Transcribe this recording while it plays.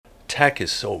tech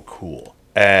is so cool.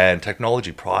 And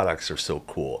technology products are so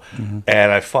cool.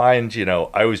 And I find, I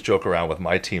always joke around with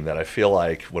my team that I feel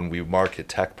like when we market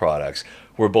tech products,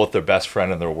 we're both their best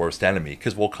friend and their worst enemy,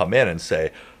 because we'll come in and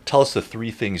say, tell us the 3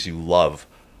 things you love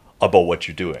about what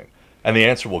you're doing. And the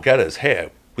answer we'll get is, hey,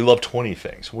 we love 20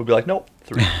 things. We'll be like, nope,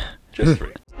 3, just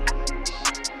 3.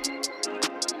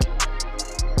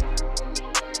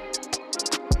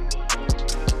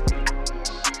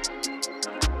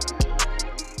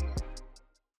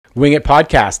 Wing It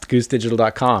Podcast,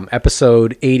 goosedigital.com,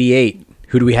 episode 88.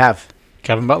 Who do we have?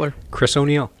 Kevin Butler, Chris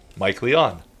O'Neill, Mike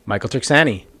Leon. Michael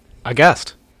Turksani. a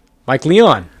guest. Mike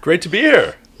Leon. Great to be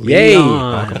here. Yay.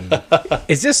 Leon.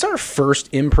 Is this our first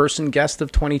in-person guest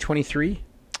of 2023?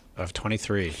 Of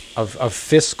 23. Of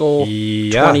fiscal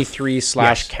 23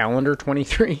 slash calendar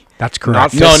 23? That's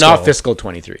correct. Not fiscal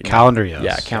 23. No. Calendar, yes.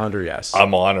 Yeah, calendar, yes.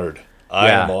 I'm honored. I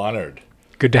am honored.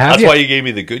 Good to have That's you. why you gave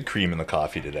me the good cream in the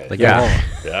coffee today. Yeah.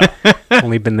 Yeah.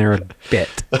 Only been there a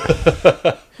bit.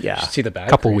 Yeah. See the bag.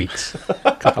 Couple weeks.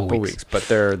 Couple weeks, but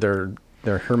they're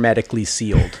hermetically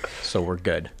sealed, so we're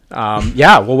good.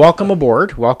 Well, welcome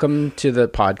aboard. Welcome to the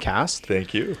podcast.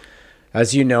 Thank you.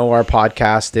 As you know, our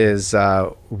podcast is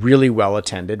really well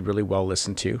attended, really well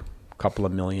listened to. A couple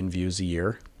of million views a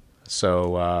year.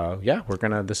 So we're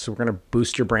gonna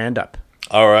boost your brand up.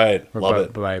 All right,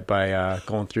 love it. By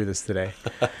going through this today.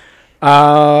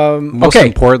 Most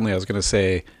importantly, I was going to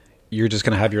say, you're just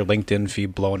going to have your LinkedIn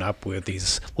feed blown up with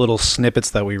these little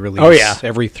snippets that we release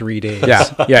every 3 days.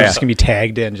 Yeah. You're just going to be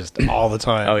tagged in just all the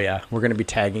time. Oh yeah, we're going to be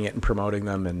tagging it and promoting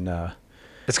them, and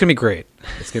it's going to be great.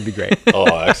 it's going to be great.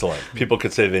 Oh, excellent. People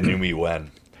could say they knew me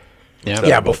when.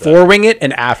 Yeah, before Wing It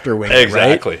and after Wing It,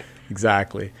 Exactly. right?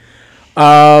 Exactly.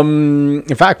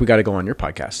 In fact, we got to go on your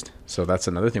podcast. So that's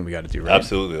another thing we got to do, right?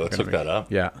 Absolutely. Let's look that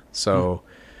up. Yeah. So,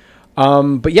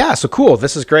 so cool.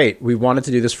 This is great. We wanted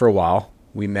to do this for a while.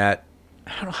 We met,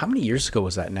 I don't know, how many years ago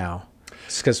was that now?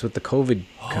 It's because with the COVID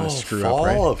kind of screw up,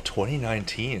 right? Fall of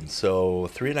 2019. So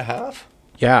 3.5?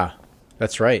 Yeah,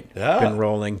 that's right. Yeah. Been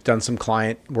rolling, done some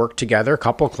client work together, a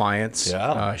couple of clients,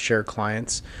 Yeah. shared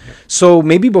clients. So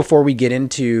maybe before we get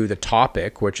into the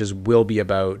topic, which will be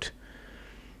about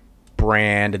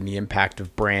brand and the impact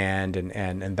of brand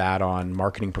and that on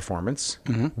marketing performance,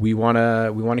 we want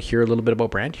to hear a little bit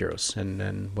about brand heroes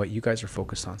and what you guys are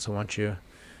focused on. So why don't you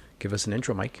give us an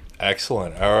intro, Mike?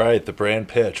 Excellent. All right, the brand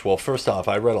pitch. Well, first off,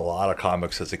 I read a lot of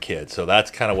comics as a kid, so that's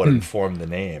kind of what informed the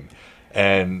name.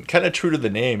 And kind of true to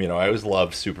the name, I always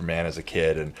loved Superman as a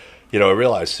kid, and I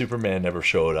realized Superman never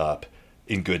showed up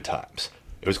in good times.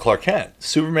 It was Clark Kent.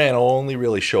 Superman only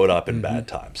really showed up in bad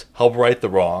times, helped right the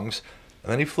wrongs,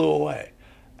 and then he flew away.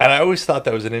 And I always thought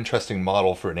that was an interesting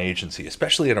model for an agency,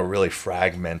 especially in a really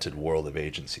fragmented world of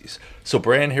agencies. So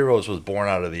Brand Heroes was born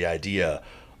out of the idea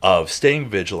of staying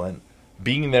vigilant,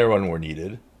 being there when we're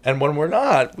needed, and when we're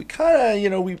not, we kind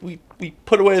of, we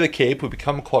put away the cape, we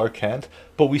become Clark Kent,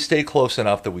 but we stay close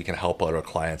enough that we can help out our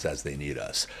clients as they need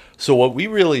us. So what we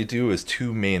really do is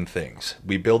 2 main things.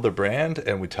 We build their brand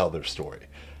and we tell their story.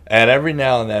 And every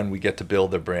now and then we get to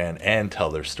build their brand and tell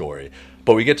their story.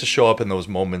 But we get to show up in those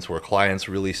moments where clients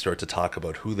really start to talk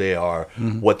about who they are,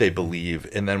 what they believe,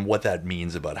 and then what that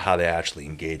means about how they actually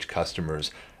engage customers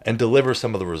and deliver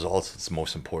some of the results that's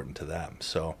most important to them.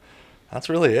 So that's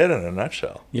really it in a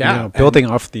nutshell. Yeah. Building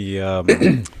off the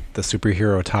the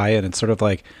superhero tie-in, it's sort of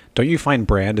like, don't you find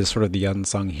brand is sort of the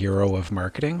unsung hero of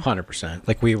marketing? 100%.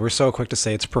 Like we were so quick to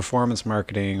say it's performance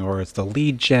marketing or it's the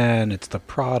lead gen, it's the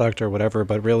product or whatever.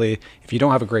 But really, if you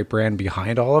don't have a great brand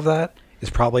behind all of that, it's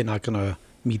probably not going to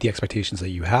meet the expectations that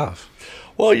you have.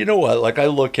 Well, you know what? Like I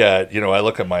look at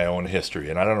my own history,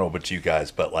 and I don't know about you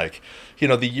guys, but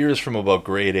the years from about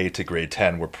grade 8 to grade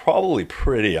 10 were probably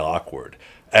pretty awkward.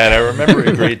 And I remember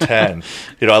in grade 10,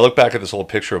 I look back at this old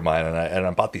picture of mine, and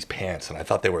I bought these pants, and I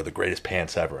thought they were the greatest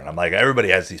pants ever. And I'm like, everybody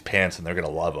has these pants, and they're going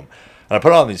to love them. And I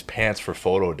put on these pants for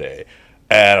photo day,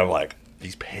 and I'm like,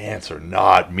 these pants are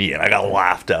not me. And I got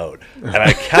laughed out. And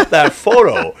I kept that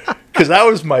photo because that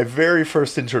was my very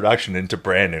first introduction into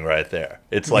branding right there.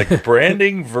 It's like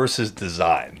branding versus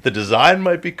design. The design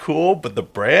might be cool, but the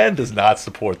brand does not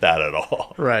support that at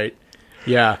all. Right.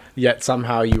 Yeah. Yet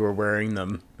somehow you were wearing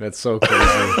them. That's so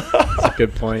crazy. That's a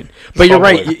good point. But you're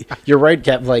right. You're right,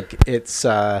 Kev. Like it's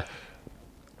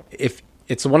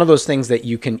one of those things that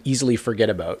you can easily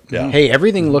forget about. Yeah. Hey,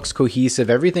 everything looks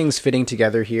cohesive. Everything's fitting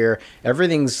together here.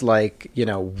 Everything's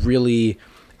really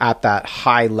at that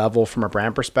high level from a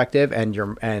brand perspective,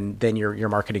 and then your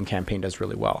marketing campaign does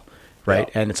really well. Right.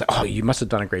 Yeah. And it's like, oh, you must have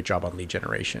done a great job on lead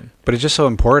generation. But it's just so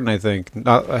important, I think.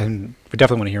 And we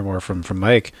definitely want to hear more from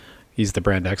Mike. He's the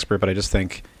brand expert, but I just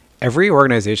think every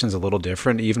organization is a little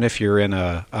different. Even if you're in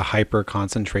a hyper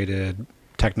concentrated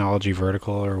technology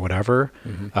vertical or whatever,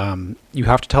 you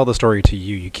have to tell the story to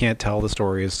you. You can't tell the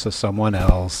stories to someone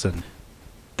else, and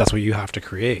that's what you have to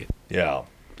create. Yeah.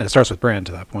 And it starts with brand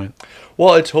to that point.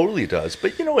 Well, it totally does.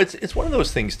 But, it's one of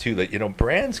those things, too, that,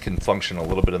 brands can function a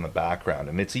little bit in the background.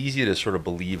 And it's easy to sort of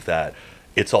believe that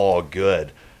it's all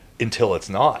good until it's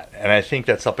not. And I think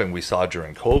that's something we saw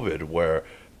during COVID, where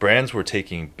brands were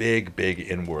taking big, big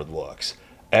inward looks.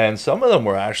 And some of them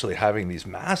were actually having these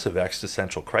massive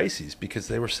existential crises because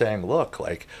they were saying, look,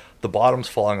 like, the bottom's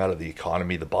falling out of the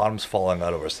economy, the bottom's falling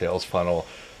out of our sales funnel.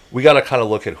 We got to kind of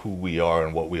look at who we are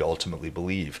and what we ultimately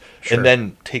believe. Sure. And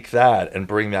then take that and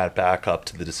bring that back up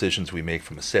to the decisions we make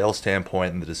from a sales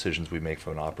standpoint and the decisions we make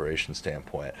from an operations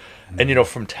standpoint. And,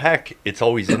 from tech, it's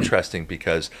always interesting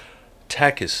because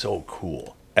tech is so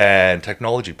cool. And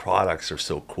technology products are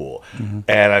so cool.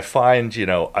 And I find,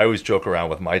 I always joke around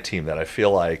with my team that I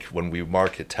feel like when we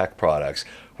market tech products,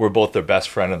 we're both their best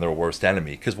friend and their worst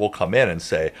enemy, because we'll come in and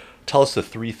say, tell us the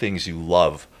 3 things you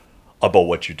love about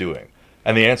what you're doing.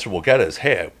 And the answer we'll get is,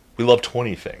 hey, we love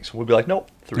 20 things. We'll be like,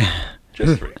 nope, 3,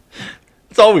 just 3.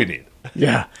 That's all we need.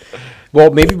 Yeah.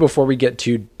 Well, maybe before we get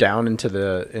too down into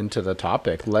the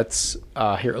topic, let's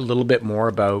hear a little bit more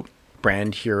about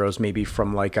brand heroes, maybe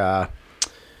from like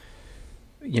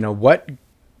what,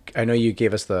 I know you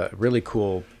gave us the really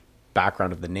cool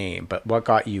background of the name, but what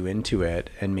got you into it,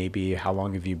 and maybe how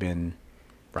long have you been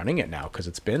running it now? Because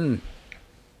it's been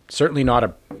certainly not a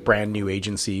brand new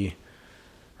agency,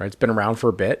 right? It's been around for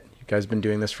a bit. You guys have been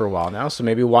doing this for a while now. So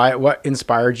maybe what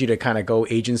inspired you to kind of go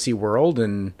agency world,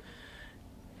 and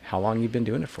how long you've been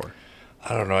doing it for?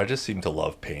 I don't know. I just seem to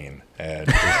love pain, and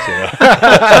just,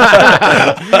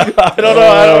 I don't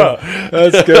know.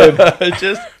 That's good.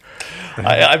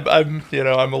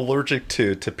 I'm allergic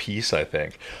to peace, I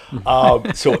think.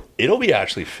 So it'll be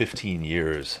actually 15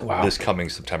 years this coming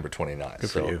September 29th.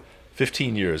 Good for you.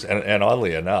 15 years. And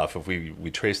oddly enough, if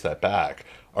we trace that back,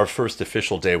 our first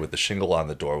official day with the shingle on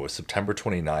the door was September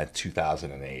 29th,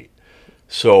 2008.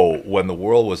 So when the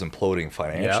world was imploding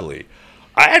financially,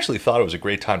 I actually thought it was a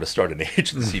great time to start an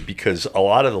agency because a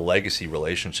lot of the legacy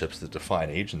relationships that define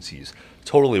agencies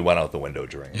totally went out the window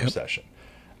during a recession.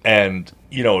 And,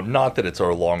 not that it's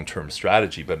our long-term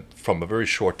strategy, but from a very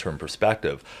short-term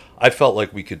perspective, I felt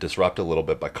like we could disrupt a little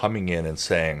bit by coming in and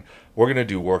saying, we're going to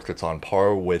do work that's on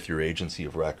par with your agency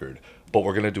of record, but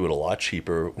we're going to do it a lot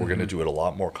cheaper. We're going to do it a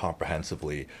lot more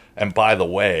comprehensively. And by the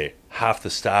way, half the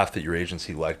staff that your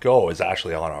agency let go is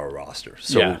actually on our roster.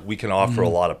 So we can offer a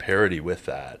lot of parity with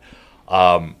that.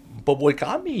 But what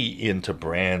got me into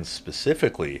brands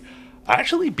specifically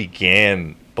actually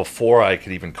began before I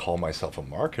could even call myself a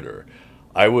marketer.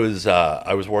 I was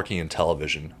working in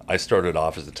television. I started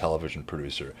off as a television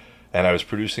producer, and I was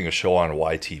producing a show on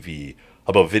YTV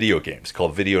about video games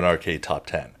called Video and Arcade Top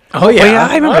 10. Oh yeah,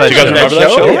 I remember. Do you guys remember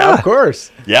that show? Yeah, of course.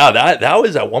 Yeah, that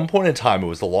was at one point in time, it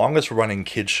was the longest running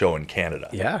kids show in Canada.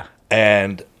 Yeah.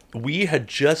 And we had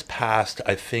just passed,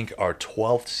 I think, our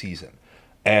 12th season.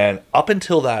 And up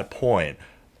until that point,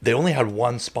 they only had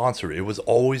one sponsor. It was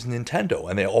always Nintendo,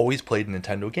 and they always played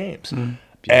Nintendo games.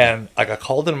 And I got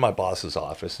called into my boss's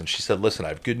office, and she said, listen, I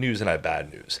have good news and I have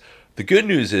bad news. The good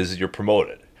news is you're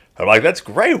promoted. I'm like, that's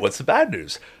great. What's the bad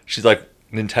news? She's like,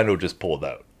 Nintendo just pulled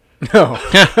out. No.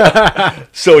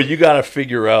 So you got to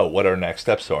figure out what our next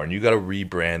steps are, and you got to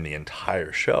rebrand the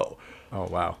entire show. Oh,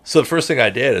 wow. So the first thing I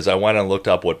did is I went and looked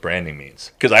up what branding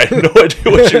means, because I had no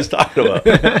idea what she was talking about.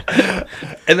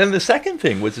 And then the second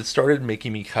thing was it started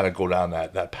making me kind of go down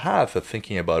that path of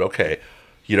thinking about, okay,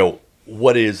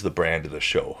 what is the brand of the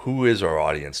show? Who is our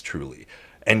audience truly?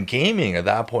 And gaming at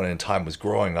that point in time was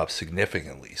growing up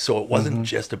significantly. So it wasn't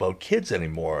just about kids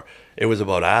anymore. It was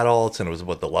about adults, and it was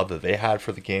about the love that they had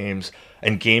for the games.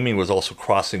 And gaming was also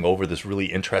crossing over this really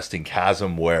interesting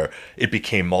chasm where it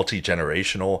became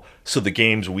multi-generational. So the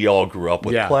games we all grew up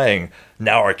with playing,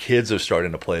 now our kids are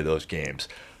starting to play those games.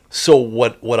 So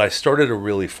what I started to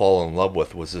really fall in love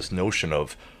with was this notion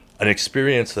of an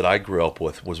experience that I grew up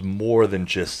with was more than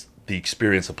just the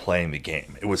experience of playing the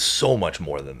game. It was so much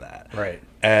more than that. Right.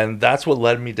 And that's what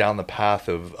led me down the path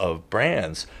of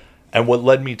brands. And what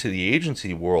led me to the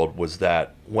agency world was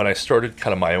that when I started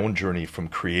kind of my own journey from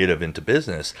creative into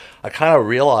business, I kind of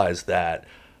realized that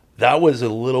was a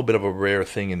little bit of a rare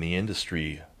thing in the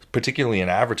industry, particularly in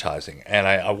advertising. And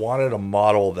I wanted a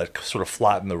model that sort of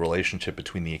flattened the relationship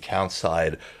between the account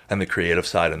side and the creative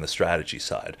side and the strategy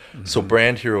side. So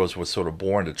Brand Heroes was sort of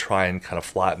born to try and kind of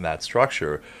flatten that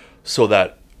structure so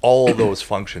that all of those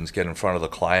functions get in front of the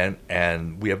client,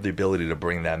 and we have the ability to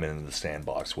bring them into the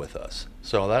sandbox with us.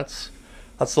 So that's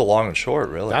That's the long and short,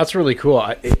 really. That's really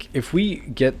cool. If we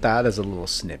get that as a little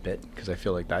snippet, because I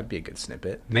feel like that'd be a good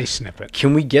snippet. Nice snippet.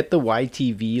 Can we get the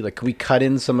YTV? Like, can we cut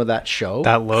in some of that show?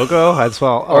 That logo as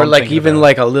well. Or like even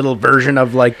like a little version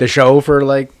of like the show for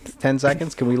like 10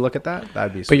 seconds? Can we look at that?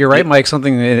 That'd be sweet. But you're right, Mike.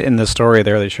 Something in the story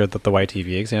there, they showed that the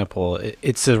YTV example,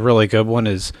 it's a really good one,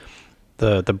 is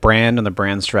the brand and the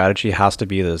brand strategy has to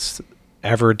be this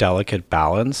ever delicate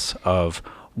balance of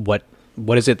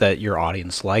what is it that your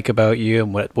audience like about you,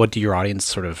 and what do your audience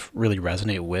sort of really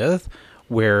resonate with,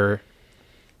 where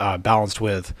balanced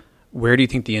with where do you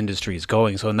think the industry is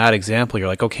going. So in that example, you're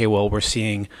like, okay, well, we're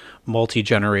seeing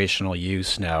multi-generational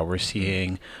use now. We're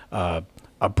seeing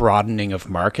a broadening of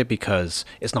market, because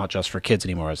it's not just for kids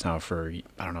anymore. It's now for,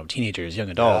 I don't know, teenagers, young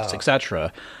adults,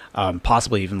 etc.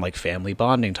 Possibly even like family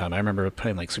bonding time. I remember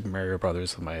playing like Super Mario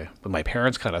Brothers with my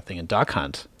parents, kind of thing, in Duck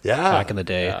Hunt back in the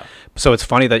day. Yeah. So it's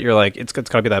funny that you're like, it's got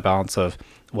to be that balance of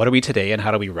what are we today and how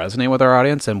do we resonate with our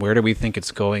audience, and where do we think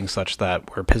it's going, such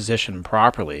that we're positioned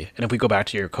properly. And if we go back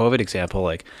to your COVID example,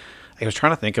 like I was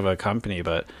trying to think of a company,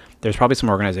 but there's probably some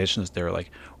organizations that are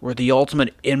like, we're the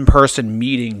ultimate in-person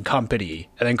meeting company.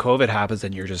 And then COVID happens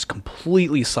and you're just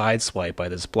completely sideswiped by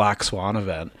this black swan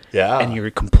event. Yeah. And you're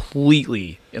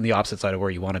completely in the opposite side of where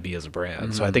you want to be as a brand.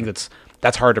 Mm-hmm. So I think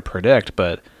that's hard to predict,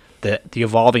 but the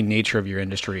evolving nature of your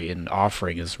industry and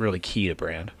offering is really key to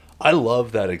brand. I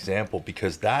love that example,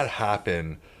 because that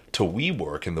happened to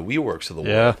WeWork and the WeWorks of the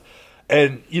world.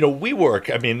 And,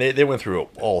 WeWork, I mean, they went through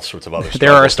all sorts of other stuff.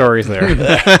 There are stories there.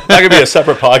 That could be a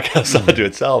separate podcast unto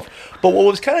itself. But what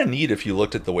was kind of neat, if you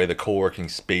looked at the way the co-working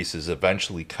spaces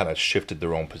eventually kind of shifted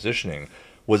their own positioning,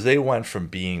 was they went from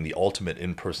being the ultimate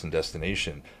in-person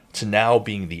destination to now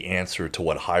being the answer to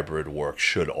what hybrid work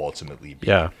should ultimately be.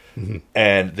 Yeah. Mm-hmm.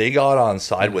 And they got on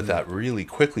side with that really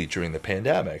quickly during the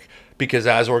pandemic, because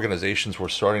as organizations were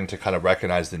starting to kind of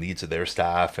recognize the needs of their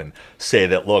staff and say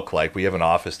that, look, like we have an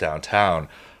office downtown,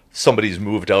 somebody's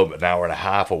moved out an hour and a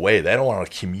half away, they don't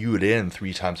want to commute in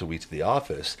 3 times a week to the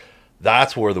office.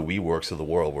 That's where the WeWorks of the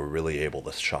world were really able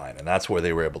to shine, and that's where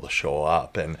they were able to show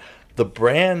up. And the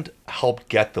brand helped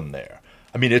get them there.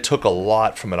 I mean, it took a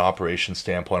lot from an operations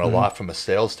standpoint, a lot from a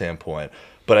sales standpoint,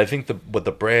 but I think what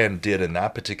the brand did in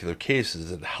that particular case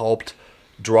is it helped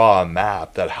draw a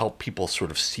map that helped people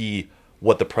sort of see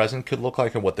what the present could look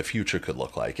like and what the future could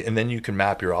look like. And then you can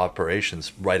map your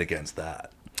operations right against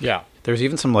that. Yeah. There's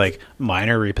even some like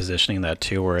minor repositioning that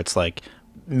too, where it's like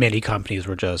many companies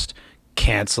were just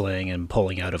canceling and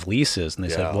pulling out of leases. And they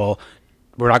said, well,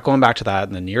 we're not going back to that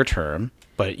in the near term,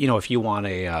 but if you want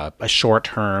a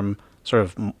short-term sort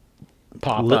of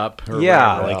pop up or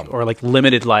or like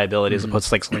limited liability as opposed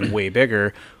to like something way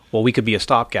bigger, well, we could be a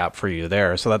stopgap for you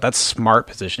there. So that's smart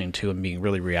positioning too, and being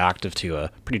really reactive to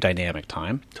a pretty dynamic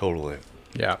time. Totally.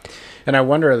 Yeah. And I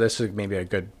wonder, this is maybe a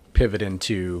good pivot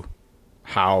into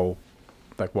how,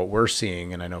 like, what we're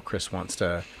seeing, and I know Chris wants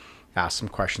to ask some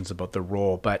questions about the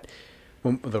role, but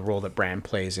the role that brand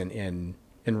plays in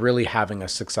really having a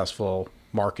successful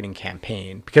marketing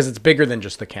campaign, because it's bigger than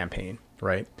just the campaign,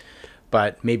 right?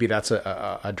 But maybe that's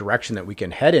a direction that we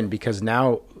can head in, because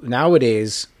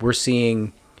nowadays we're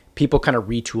seeing people kind of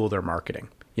retool their marketing.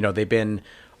 They've been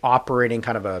operating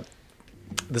kind of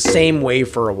the same way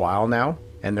for a while now,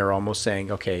 and they're almost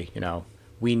saying, okay,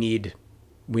 we need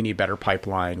better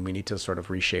pipeline. We need to sort of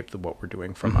reshape what we're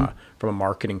doing from a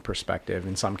marketing perspective.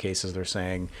 In some cases, they're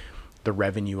saying the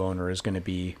revenue owner is going to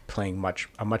be playing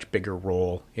a much bigger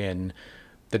role in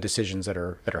the decisions that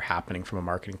are happening from a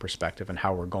marketing perspective, and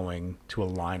how we're going to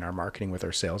align our marketing with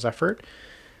our sales effort.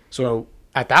 So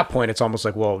at that point, it's almost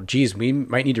like, well, geez, we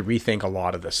might need to rethink a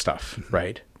lot of this stuff,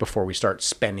 right, before we start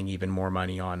spending even more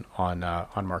money on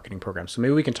marketing programs. So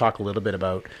maybe we can talk a little bit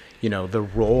about the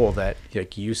role that,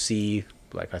 like, you see,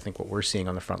 like I think what we're seeing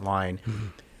on the front line,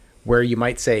 where you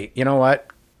might say, you know what,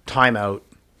 time out,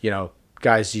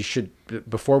 guys, you should,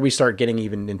 before we start getting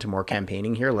even into more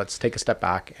campaigning here, let's take a step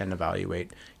back and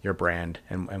evaluate your brand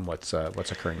and what's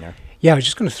occurring there. Yeah, I was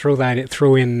just going to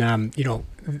throw in,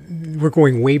 we're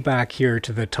going way back here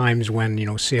to the times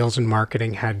when, sales and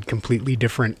marketing had completely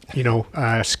different,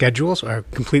 schedules, or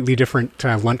completely different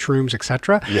lunchrooms,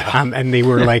 etc. Yeah. And they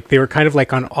were kind of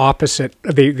like on opposite.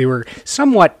 They were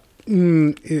somewhat.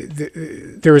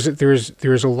 There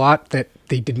was a lot that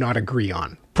they did not agree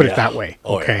on. Put it that way.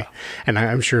 Okay. Yeah. And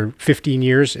I'm sure 15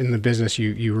 years in the business,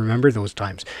 you remember those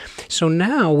times. So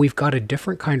now we've got a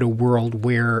different kind of world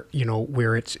where,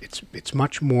 where it's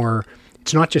much more,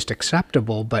 it's not just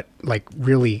acceptable, but like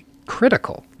really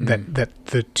critical that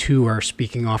the two are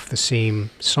speaking off the same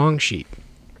song sheet.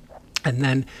 And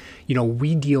then,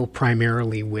 we deal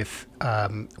primarily with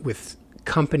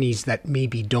companies that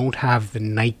maybe don't have the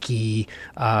Nike,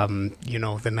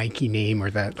 the Nike name,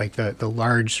 or that like the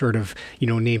large sort of,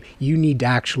 name, you need to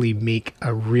actually make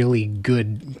a really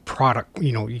good product.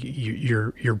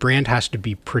 Your brand has to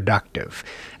be productive.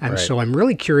 And so I'm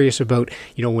really curious about,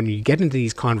 when you get into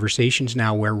these conversations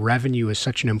now where revenue is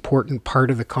such an important part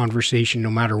of the conversation,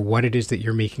 no matter what it is that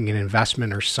you're making an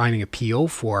investment or signing a PO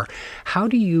for, how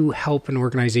do you help an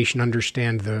organization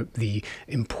understand the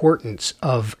importance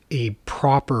of a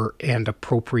proper and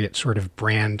appropriate sort of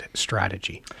brand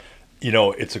strategy?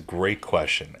 It's a great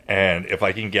question. And if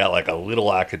I can get like a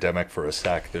little academic for a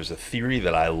sec, there's a theory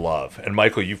that I love. And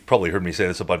Michael, you've probably heard me say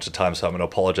this a bunch of times, so I'm going to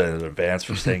apologize in advance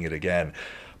for saying it again.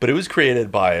 But it was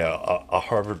created by a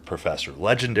Harvard professor,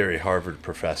 legendary Harvard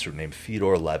professor named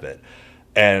Theodore Levitt.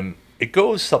 And it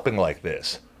goes something like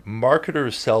this.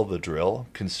 Marketers sell the drill,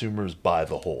 consumers buy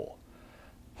the whole.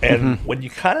 And when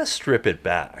you kind of strip it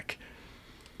back,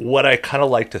 what I kind of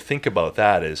like to think about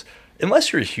that is,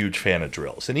 unless you're a huge fan of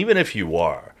drills, and even if you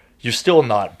are, you're still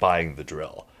not buying the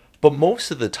drill. But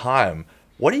most of the time,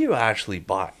 what are you actually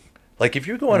buying? Like if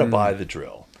you're going to buy the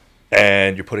drill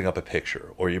and you're putting up a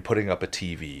picture, or you're putting up a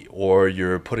TV, or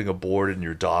you're putting a board in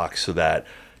your dock so that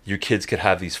your kids could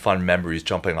have these fun memories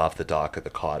jumping off the dock at the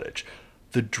cottage,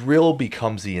 the drill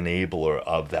becomes the enabler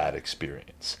of that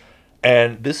experience.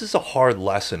 And this is a hard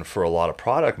lesson for a lot of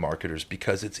product marketers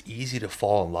because it's easy to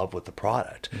fall in love with the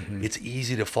product. It's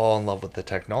easy to fall in love with the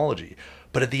technology.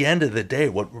 But at the end of the day,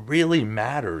 what really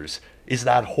matters is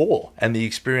that whole and the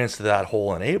experience that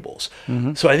whole enables.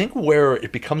 So I think where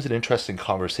it becomes an interesting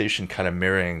conversation, kind of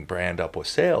marrying brand up with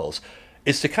sales,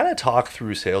 is to kind of talk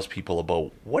through salespeople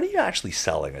about what are you actually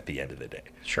selling at the end of the day?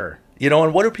 Sure.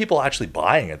 And what are people actually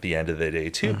buying at the end of the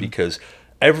day too? Because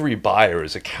every buyer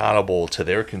is accountable to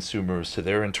their consumers, to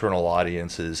their internal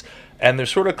audiences. And there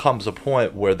sort of comes a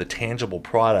point where the tangible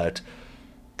product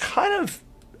kind of,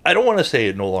 I don't want to say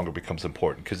it no longer becomes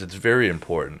important because it's very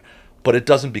important, but it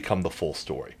doesn't become the full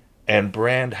story. And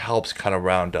brand helps kind of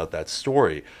round out that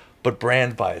story. But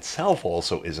brand by itself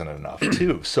also isn't enough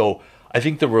too. So I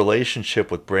think the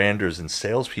relationship with branders and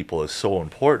salespeople is so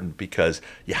important because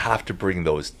you have to bring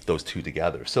those two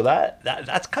together. So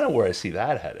that's kind of where I see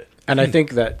that headed. And I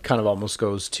think that kind of almost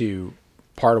goes to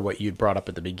part of what you'd brought up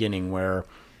at the beginning, where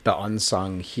the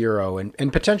unsung hero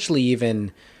and potentially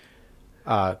even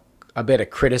a bit of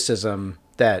criticism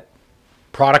that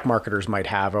product marketers might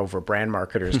have over brand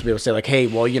marketers to be able to say like, hey,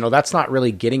 well, that's not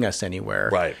really getting us anywhere.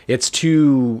 Right. It's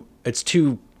too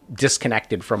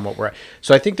disconnected from what we're.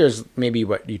 So I think there's maybe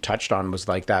what you touched on was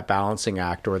like that balancing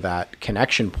act or that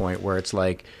connection point where it's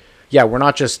like, yeah, we're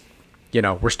not just,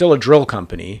 we're still a drill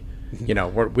company. We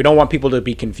don't want people to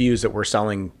be confused that we're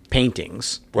selling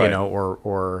paintings, right.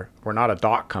 Or we're not a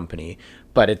dock company,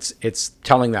 but it's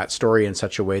telling that story in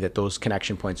such a way that those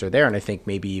connection points are there. And I think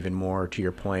maybe even more to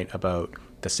your point about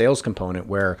the sales component,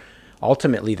 where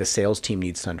ultimately the sales team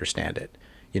needs to understand it.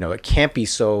 It can't be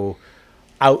so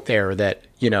out there that,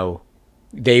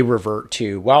 they revert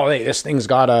to, well, hey, this thing's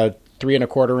got a 3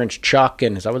 1/4 inch chuck,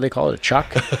 and is that what they call it? A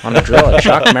chuck on the drill? A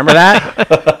chuck? Remember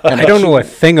that? And I don't know a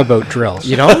thing about drills.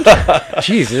 You don't?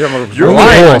 Jeez,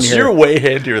 you're way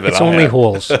handier than it's I only am.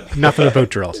 holes. Nothing about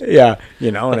drills. Yeah,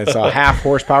 and it's a half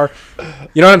horsepower.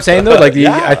 You know what I'm saying though? Like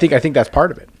I think that's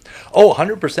part of it. Oh,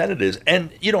 100% it is.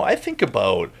 And I think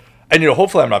about, and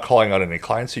hopefully I'm not calling out any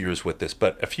clients of yours with this,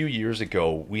 but a few years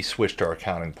ago we switched our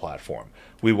accounting platform.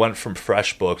 We went from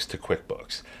FreshBooks to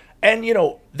QuickBooks. And,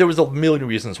 there was a million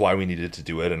reasons why we needed to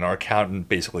do it. And our accountant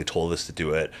basically told us to do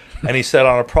it. And he said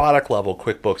on a product level,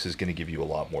 QuickBooks is going to give you a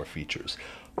lot more features.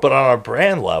 But on a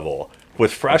brand level, with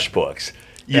FreshBooks,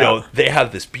 they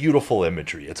have this beautiful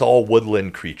imagery. It's all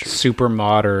woodland creatures. Super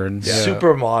modern. Yeah.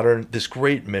 Super modern, this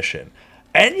great mission.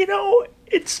 And,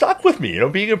 it stuck with me.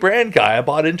 Being a brand guy, I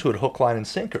bought into it hook, line, and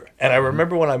sinker. And I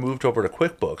remember when I moved over to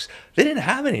QuickBooks, they didn't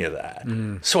have any of that.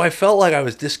 So I felt like I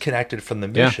was disconnected from the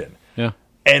mission. Yeah.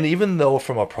 And even though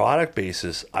from a product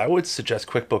basis, I would suggest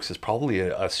QuickBooks is probably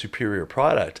a superior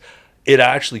product, it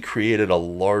actually created a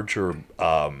larger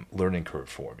learning curve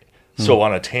for me. So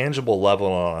on a tangible level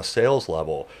and on a sales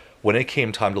level, when it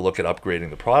came time to look at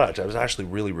upgrading the product, I was actually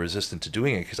really resistant to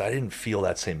doing it because I didn't feel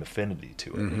that same affinity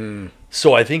to it.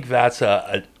 So I think that's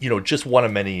just one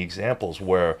of many examples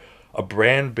where a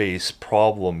brand-based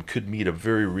problem could meet a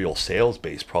very real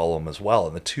sales-based problem as well,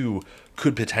 and the two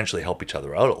could potentially help each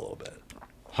other out a little bit.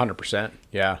 100%.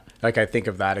 Yeah. Like I think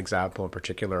of that example in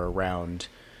particular around,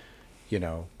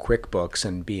 QuickBooks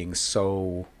and being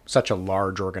such a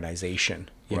large organization,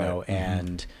 you know,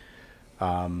 and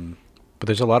but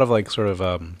there's a lot of like sort of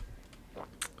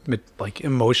like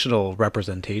emotional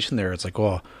representation there. It's like,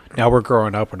 well, now we're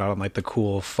growing up. We're not on like the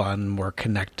cool, fun, more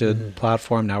connected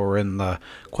platform. Now we're in the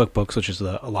QuickBooks, which is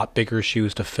a lot bigger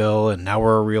shoes to fill, and now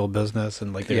we're a real business.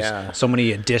 And like, there's so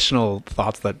many additional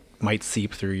thoughts that might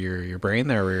seep through your brain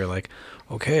there, where you're like,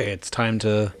 okay, it's time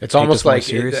to. It's almost like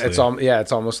it's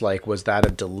almost like, was that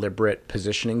a deliberate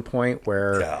positioning point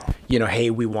where hey,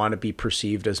 we want to be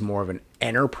perceived as more of an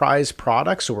enterprise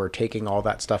product, so we're taking all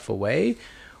that stuff away,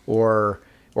 or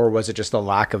was it just a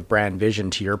lack of brand vision,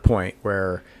 to your point,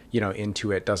 where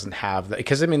Intuit doesn't have that?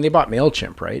 Because I mean, they bought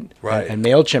MailChimp, right? And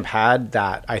MailChimp had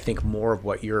that, I think, more of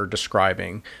what you're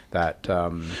describing. That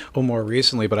more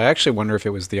recently, but I actually wonder if it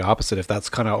was the opposite. If that's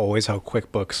kind of always how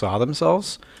QuickBooks saw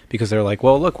themselves, because they're like,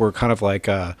 well, look, we're kind of like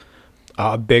a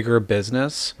bigger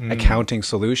business accounting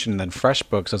solution than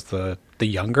FreshBooks, as the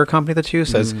younger company. The two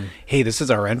says, hey, this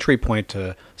is our entry point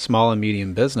to small and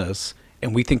medium business,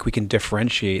 and we think we can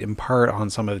differentiate in part on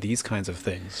some of these kinds of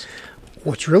things.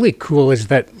 What's really cool is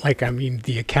that, like, I mean,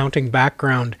 the accounting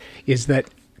background is that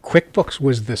QuickBooks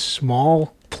was the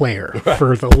small player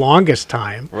for the longest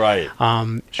time. Right.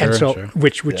 And so,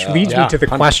 which leads me to the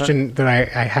 100%. Question that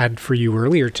I had for you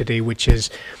earlier today, which is,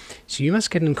 so you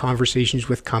must get in conversations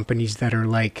with companies that are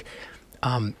like,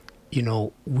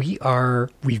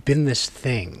 we've been this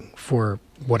thing for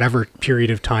whatever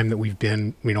period of time that we've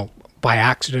been, by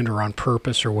accident or on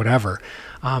purpose or whatever.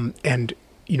 And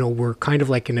we're kind of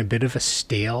like in a bit of a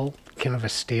stale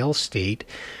state.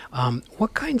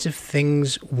 What kinds of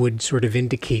things would sort of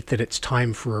indicate that it's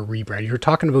time for a rebrand? You're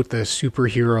talking about the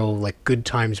superhero, like good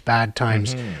times, bad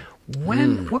times.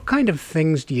 What kind of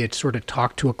things do you sort of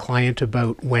talk to a client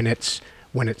about when it's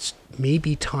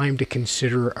maybe time to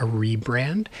consider a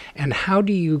rebrand, and how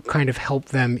do you kind of help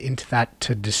them into that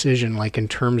decision, like in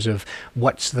terms of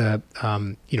what's the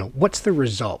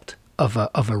result of a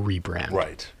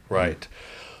rebrand? Right.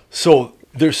 So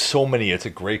there's so many. It's a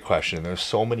great question. There's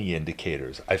so many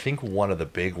indicators. I think one of the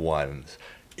big ones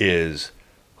is,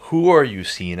 who are you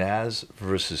seen as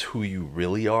versus who you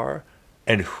really are,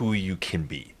 and who you can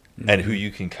be, and who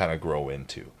you can kind of grow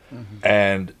into.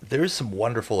 And there's some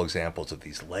wonderful examples of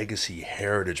these legacy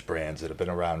heritage brands that have been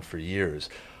around for years,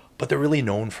 but they're really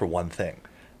known for one thing,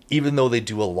 even though they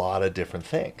do a lot of different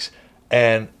things.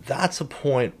 And that's a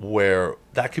point where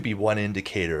that could be one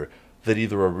indicator that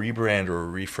either a rebrand or a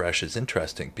refresh is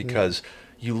interesting, because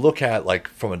you look at, like,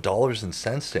 from a dollars and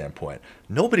cents standpoint,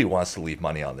 nobody wants to leave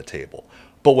money on the table.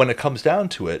 But when it comes down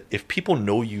to it, if people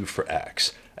know you for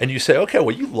X and you say, okay,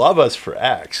 well, you love us for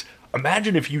X,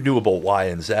 imagine if you knew about Y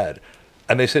and Z,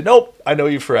 and they say, nope, I know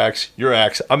you for X, you're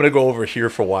X, I'm going to go over here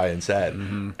for Y and Z.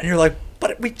 And you're like,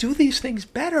 but we do these things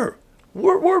better.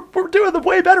 We're doing them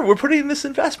way better. We're putting in this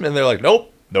investment. And they're like,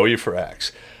 nope, know you for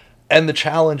X. And the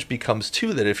challenge becomes,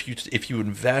 too, that if you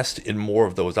invest in more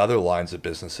of those other lines of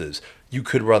businesses, you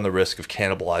could run the risk of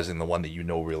cannibalizing the one that you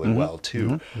know really well,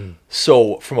 too.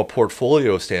 So from a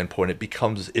portfolio standpoint, it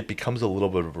becomes a little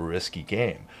bit of a risky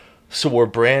game. So where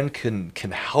brand can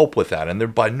help with that, and they're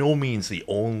by no means the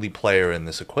only player in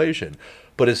this equation,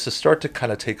 but is to start to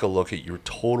kind of take a look at your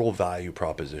total value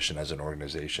proposition as an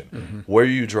organization, where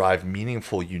you drive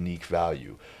meaningful, unique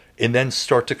value, and then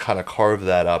start to kind of carve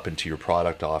that up into your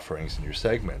product offerings and your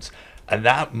segments. And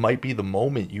that might be the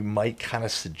moment you might kind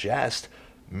of suggest,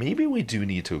 maybe we do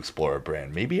need to explore a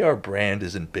brand. Maybe our brand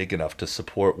isn't big enough to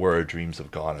support where our dreams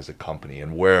have gone as a company,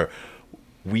 and where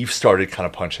we've started kind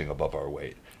of punching above our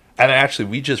weight. And actually,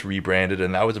 we just rebranded,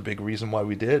 and that was a big reason why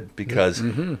we did, because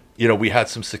we had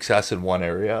some success in one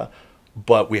area,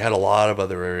 but we had a lot of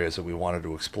other areas that we wanted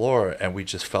to explore, and we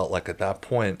just felt like at that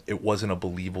point it wasn't a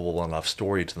believable enough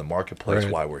story to the marketplace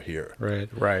why we're here.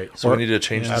 Right. So we needed to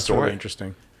change the story. Really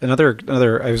interesting. Another.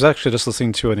 I was actually just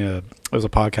listening to it was a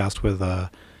podcast with the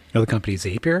company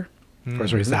Zapier, or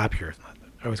sorry, Zapier.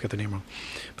 I always get the name wrong,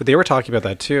 but they were talking about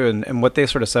that too, and what they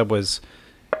sort of said was,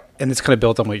 and it's kind of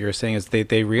built on what you were saying, is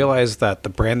they realized that the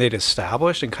brand they'd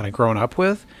established and kind of grown up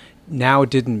with now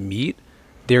didn't meet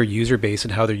their user base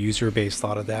and how their user base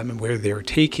thought of them and where they were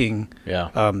taking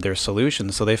their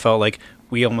solutions. So they felt like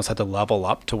we almost had to level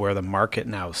up to where the market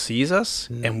now sees us,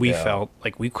 and we felt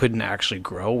like we couldn't actually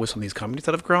grow with some of these companies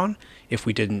that have grown if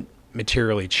we didn't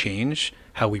materially change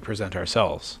how we present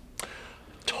ourselves.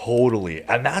 Totally.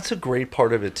 And that's a great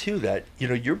part of it too, that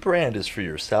your brand is for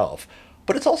yourself,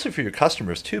 but it's also for your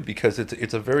customers too, because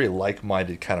it's a very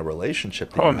like-minded kind of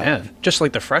relationship. Man, just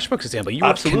like the FreshBooks example, you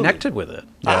were connected with it.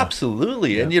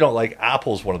 Absolutely. And like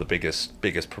Apple's one of the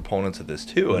biggest proponents of this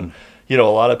too. And you know,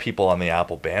 a lot of people on the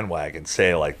Apple bandwagon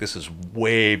say like this is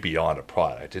way beyond a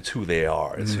product. It's who they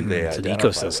are. It's who they It's an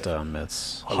identify ecosystem. with.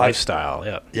 It's a lifestyle.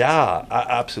 Yeah. Yeah,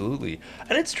 absolutely.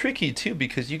 And it's tricky too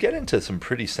because you get into some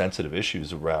pretty sensitive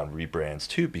issues around rebrands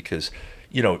too because,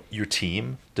 you know, your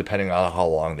team, depending on how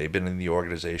long they've been in the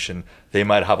organization, they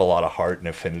might have a lot of heart and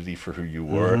affinity for who you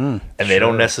were, and they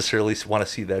don't necessarily want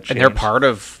to see that change. And they're part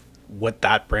of what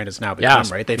that brand has now become,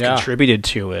 right? They've contributed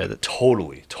to it.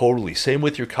 Totally. Same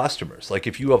with your customers. Like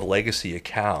if you have legacy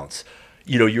accounts,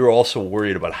 you know, you're also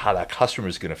worried about how that customer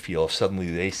is going to feel if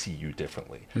suddenly they see you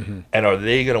differently. And are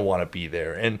they going to want to be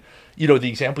there? And, you know, the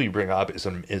example you bring up is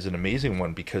an amazing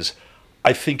one because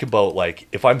I think about like,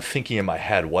 if I'm thinking in my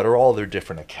head, what are all their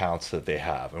different accounts that they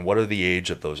have and what are the age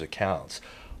of those accounts?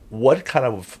 What kind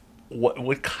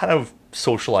of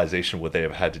socialization would they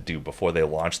have had to do before they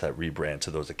launched that rebrand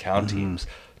to those account teams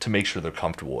to make sure they're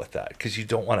comfortable with that? Because you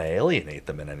don't want to alienate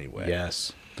them in any way.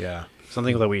 Yes. Yeah.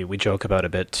 Something that we joke about a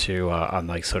bit too on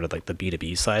like sort of like the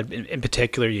B2B side. In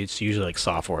particular, it's usually like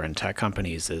software and tech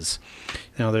companies is,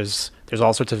 you know, there's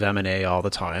all sorts of M&A all the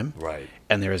time. Right.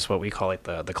 And there's what we call like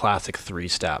the classic 3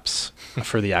 steps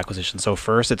for the acquisition. So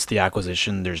first it's the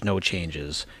acquisition, there's no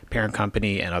changes, parent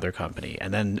company and other company.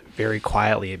 And then very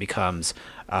quietly it becomes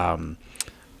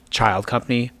child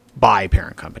company by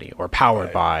parent company or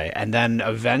powered by. And then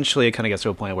eventually it kind of gets to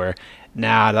a point where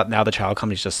now the child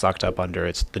company's just sucked up under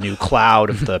it's the new cloud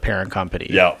of the parent company.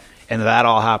 Yeah. And that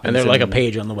all happens. And they're like a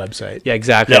page on the website. Yeah,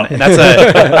 exactly. Yeah. And that's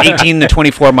a 18 to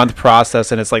 24 month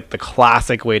process. And it's like the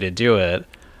classic way to do it.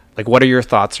 Like, what are your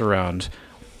thoughts around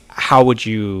how would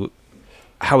you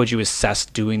assess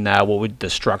doing that? What would the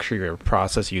structure of your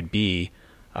process you'd be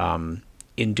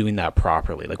in doing that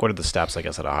properly? Like, what are the steps, I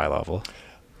guess, at a high level?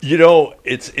 You know,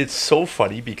 it's so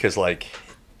funny because like,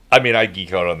 I mean, I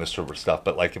geek out on this sort of stuff,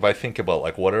 but like if I think about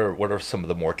like what are some of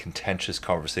the more contentious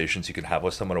conversations you can have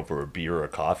with someone over a beer or a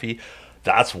coffee,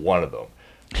 that's one of them.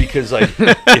 Because like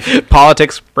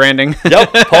politics, branding.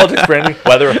 Yep, politics, branding,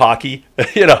 weather, hockey,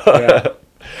 you know. Yeah.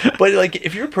 But like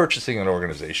if you're purchasing an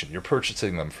organization, you're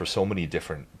purchasing them for so many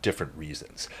different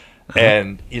reasons.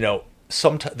 And, you know,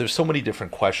 sometimes there's so many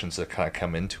different questions that kind of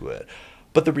come into it.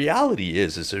 But the reality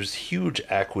is there's huge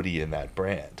equity in that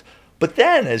brand. But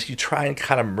then as you try and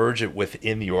kind of merge it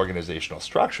within the organizational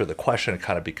structure, the question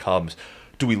kind of becomes,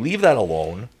 do we leave that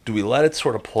alone? Do we let it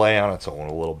sort of play on its own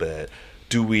a little bit?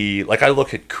 Do we, like I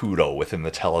look at Kudo within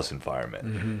the TELUS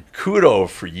environment. Kudo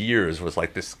for years was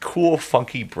like this cool,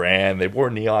 funky brand. They wore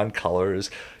neon colors.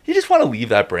 You just want to leave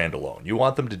that brand alone. You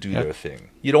want them to do their thing.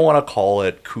 You don't want to call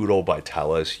it Kudo by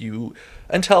TELUS.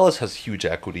 And TELUS has huge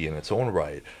equity in its own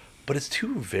right. But it's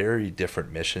two very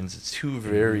different missions. It's two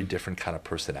very different kind of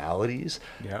personalities.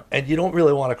 Yeah. And you don't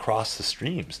really want to cross the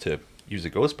streams, to use a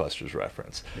Ghostbusters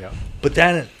reference. Yeah. But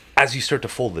then as you start to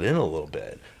fold it in a little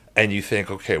bit and you think,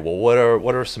 okay, well,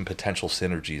 what are some potential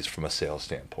synergies from a sales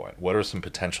standpoint? What are some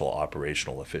potential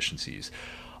operational efficiencies?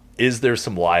 Is there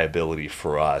some liability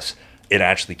for us in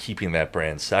actually keeping that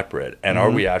brand separate? And are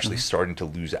we actually starting to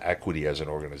lose equity as an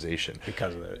organization?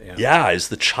 Because of it, Yeah, is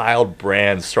the child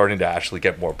brand starting to actually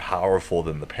get more powerful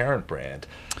than the parent brand?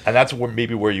 And that's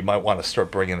where you might want to start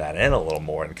bringing that in a little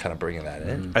more and kind of bringing that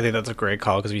in. I think that's a great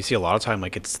call because we see a lot of time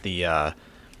like it's the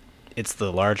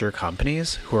larger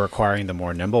companies who are acquiring the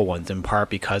more nimble ones in part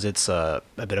because it's a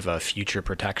bit of a future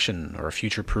protection or a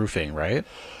future proofing, right?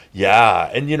 Yeah,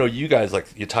 and you know, you guys like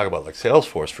you talk about like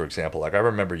Salesforce, for example. Like I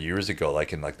remember years ago,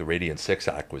 like in like the Radiant 6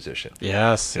 acquisition.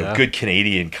 Yes, you know, good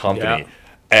Canadian company, Yeah.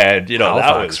 And you know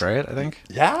Halifax, that was right. I think.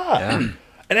 Yeah.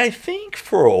 And I think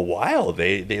for a while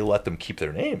they let them keep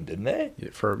their name, didn't they?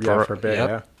 For a bit,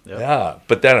 Yep. Yeah,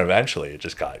 but then eventually it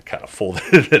just got kind of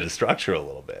folded into the structure a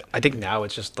little bit. I think now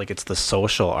it's just like it's the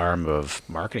social arm of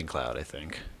Marketing Cloud. I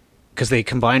think because they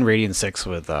combine Radiant 6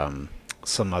 with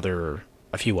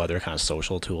a few other kind of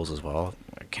social tools as well.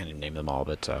 I can't even name them all,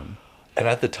 but and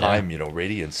at the time, you know,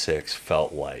 Radiant 6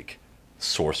 felt like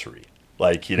sorcery.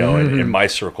 Like, you know, in my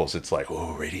circles, it's like,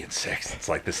 oh, Radiant 6. It's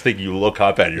like this thing you look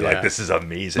up at and you're like, this is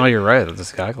amazing. No, you're right.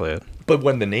 That's exactly it. But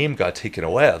when the name got taken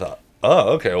away, I thought,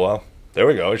 oh, okay, well, there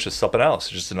we go. It's just something else.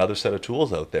 It's just another set of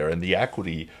tools out there. And the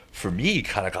equity, for me,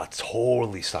 kind of got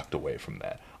totally sucked away from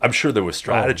that. I'm sure there was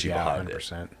strategy behind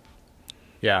 100%. it.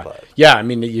 Yeah. But- Yeah. I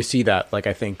mean, you see that, like,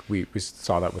 I think we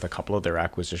saw that with a couple of their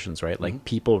acquisitions, right? Like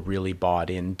people really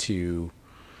bought into,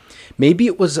 maybe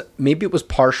it was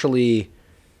partially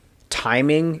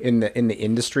timing in the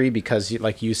industry because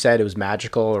like you said, it was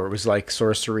magical or it was like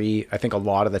sorcery. I think a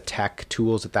lot of the tech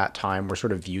tools at that time were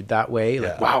sort of viewed that way.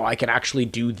 Like, wow, I can actually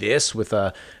do this with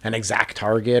an exact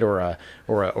target or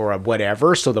a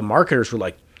whatever. So the marketers were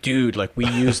like, dude, like we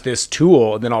use this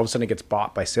tool, and then all of a sudden it gets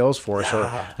bought by Salesforce or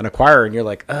an acquirer, and you're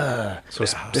like, so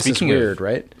this is weird,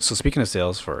 right? So speaking of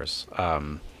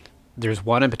Salesforce, there's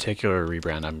one in particular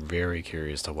rebrand I'm very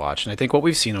curious to watch. And I think what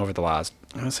we've seen over the last,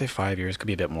 I'm going to say 5 years, could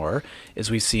be a bit more,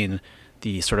 is we've seen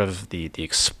the sort of the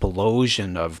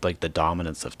explosion of like the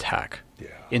dominance of tech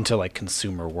into like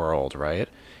consumer world, right?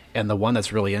 And the one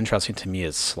that's really interesting to me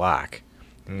is Slack.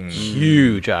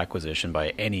 Huge acquisition by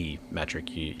any metric,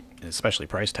 especially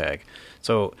price tag.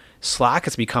 So Slack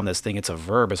has become this thing. It's a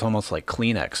verb. It's almost like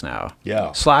Kleenex now.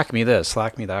 Yeah. Slack me this,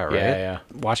 Slack me that, right? Yeah.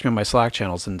 Watch me on my Slack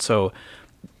channels. And so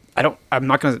I'm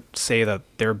not going to say that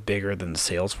they're bigger than the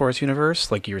Salesforce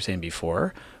universe, like you were saying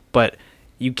before, but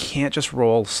you can't just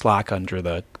roll Slack under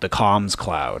the comms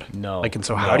cloud. No. Like, and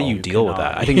so how do you deal with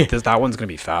that? I think that one's going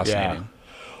to be fascinating.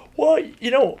 Well,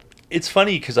 it's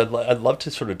funny because I'd love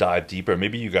to sort of dive deeper.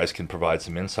 Maybe you guys can provide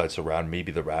some insights around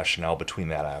maybe the rationale between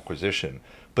that acquisition.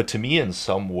 But to me, in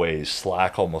some ways,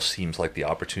 Slack almost seems like the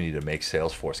opportunity to make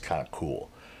Salesforce kind of cool.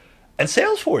 And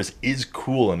Salesforce is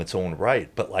cool in its own right,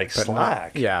 but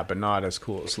Slack... but not as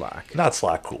cool as Slack. Not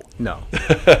Slack cool. No.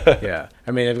 Yeah.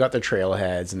 I mean, they've got their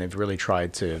trailheads, and they've really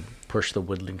tried to push the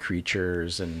woodland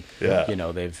creatures, and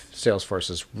Salesforce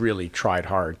has really tried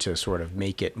hard to sort of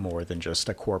make it more than just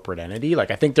a corporate entity. Like,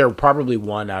 I think they're probably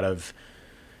one out of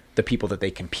the people that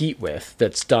they compete with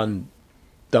that's done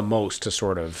the most to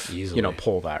sort of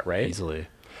pull that, right? Easily.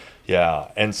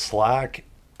 Yeah, and Slack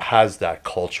has that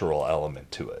cultural element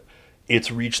to it.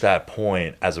 It's reached that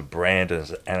point as a brand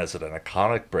and as an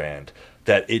iconic brand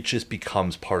that it just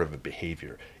becomes part of a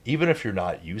behavior. Even if you're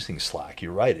not using Slack,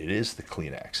 you're right, it is the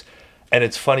Kleenex. And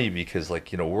it's funny because,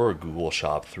 we're a Google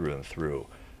shop through and through.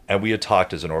 And we had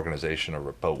talked as an organization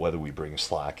about whether we bring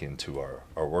Slack into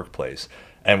our workplace.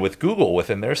 And with Google,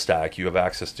 within their stack, you have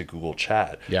access to Google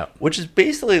Chat, which is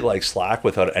basically like Slack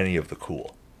without any of the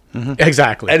cool. Mm-hmm.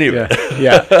 Exactly. Any of it.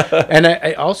 Yeah. And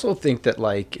I also think that,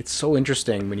 it's so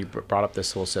interesting when you brought up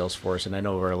this whole Salesforce, and I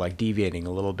know we're, deviating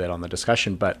a little bit on the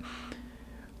discussion, but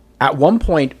at one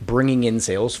point, bringing in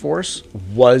Salesforce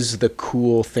was the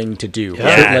cool thing to do.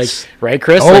 Yes. Right,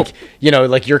 Chris? Oh.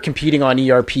 You're competing on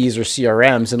ERPs or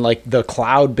CRMs, and the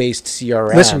cloud-based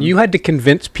CRM. Listen, you had to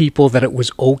convince people that it was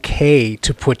okay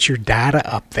to put your data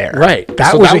up there. Right.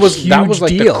 That was a huge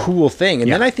deal. The cool thing.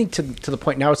 And then I think to the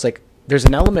point now, it's there's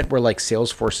an element where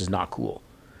Salesforce is not cool.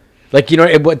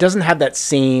 It doesn't have that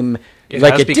same. It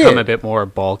has become a bit more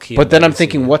bulky. But then I'm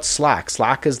thinking, what's Slack?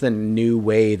 Slack is the new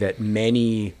way that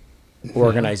many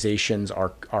organizations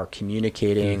are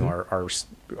communicating,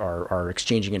 are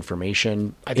exchanging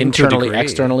information internally,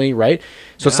 externally, right?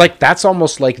 So it's that's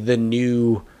almost like the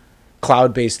new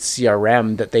cloud-based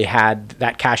CRM that they had,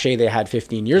 that cachet they had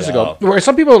 15 years ago, where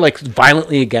some people are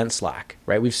violently against Slack,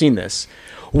 right? We've seen this.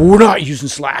 We're not using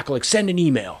Slack, send an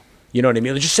email. You know what I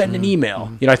mean? Just send an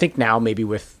email. I think now maybe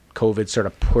with COVID sort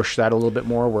of push that a little bit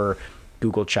more, where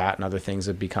Google Chat and other things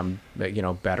have become,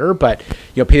 better. But,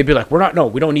 people be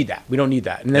we don't need that. We don't need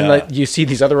that. And then you see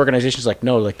these other organizations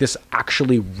this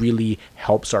actually really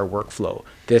helps our workflow.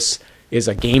 This is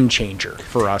a game changer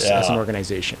for us as an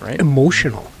organization, right?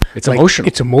 Emotional. It's emotional.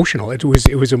 It's emotional. It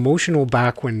was emotional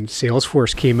back when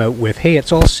Salesforce came out with, hey,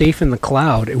 it's all safe in the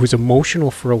cloud. It was emotional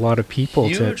for a lot of people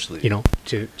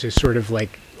to sort of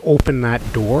open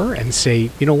that door and say,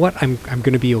 you know what, I'm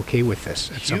going to be okay with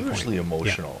this at some point. Hugely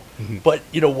emotional. Yeah. Mm-hmm. But,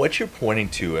 what you're pointing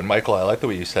to, and Michael, I like the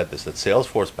way you said this, that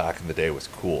Salesforce back in the day was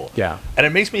cool. Yeah. And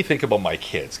it makes me think about my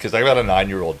kids, because I got a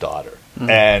 9-year-old daughter. Mm-hmm.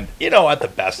 And, at the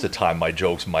best of time, my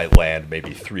jokes might land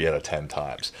maybe 3 out of 10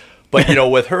 times. But,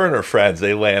 with her and her friends,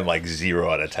 they land 0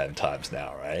 out of 10 times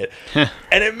now, right?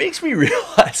 And it makes me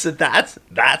realize that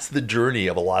that's the journey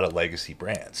of a lot of legacy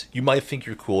brands. You might think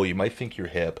you're cool. You might think you're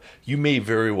hip. You may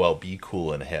very well be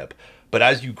cool and hip. But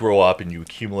as you grow up and you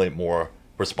accumulate more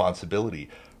responsibility,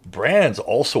 brands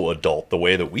also adult the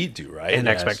way that we do, right? And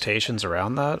expectations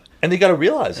around that. And they got to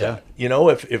realize that.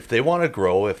 If they want to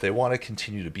grow, if they want to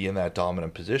continue to be in that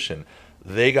dominant position,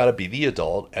 they got to be the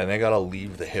adult, and they got to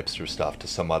leave the hipster stuff to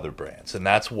some other brands. And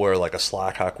that's where a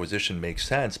Slack acquisition makes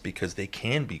sense, because they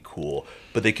can be cool,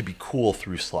 but they could be cool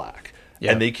through Slack.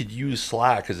 Yeah. And they could use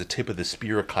Slack as a tip of the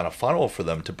spear kind of funnel for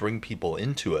them to bring people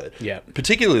into it. Yeah.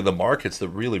 Particularly the markets that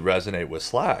really resonate with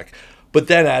Slack. But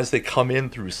then as they come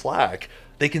in through Slack,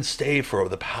 they can stay for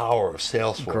the power of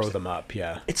Salesforce. Grow them up,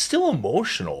 yeah. It's still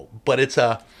emotional, but it's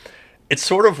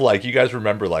sort of you guys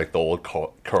remember the old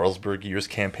Carlsberg Years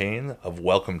campaign of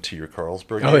Welcome to Your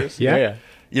Carlsberg Years? Yeah.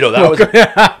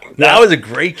 That was a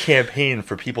great campaign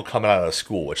for people coming out of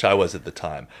school, which I was at the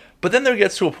time. But then there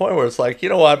gets to a point where it's you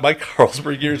know what, my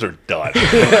Carlsberg years are done.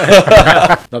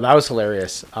 No, that was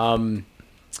hilarious.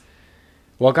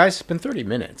 Well, guys, it's been 30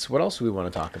 minutes. What else do we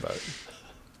want to talk about?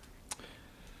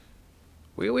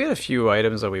 We had a few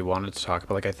items that we wanted to talk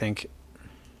about. Like, I think,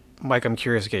 Mike, I'm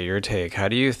curious to get your take. How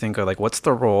do you think of, like, what's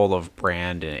the role of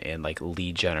brand in like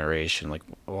lead generation? Like,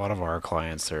 a lot of our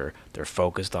clients they're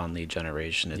focused on lead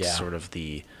generation. It's sort of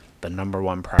the number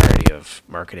one priority of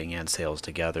marketing and sales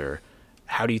together.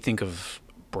 How do you think of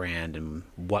brand, and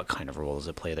what kind of role does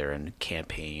it play there in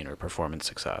campaign or performance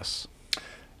success?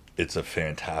 It's a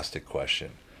fantastic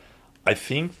question. I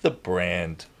think the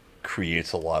brand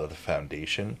creates a lot of the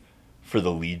foundation for the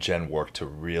lead gen work to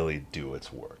really do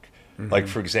its work. Like,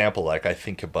 for example, like I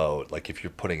think about, like, if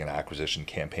you're putting an acquisition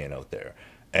campaign out there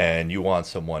and you want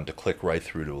someone to click right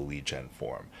through to a lead gen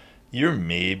form, you're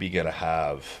maybe going to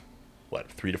have,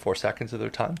 3 to 4 seconds of their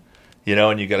time?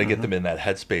 And you got to get them in that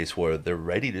headspace where they're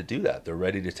ready to do that. They're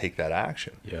ready to take that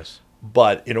action. Yes.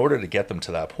 But in order to get them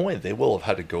to that point, they will have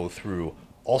had to go through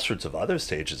all sorts of other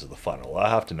stages of the funnel. They'll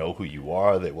have to know who you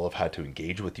are. They will have had to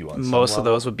engage with you on some Most level. of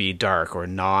those would be dark or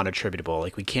non-attributable.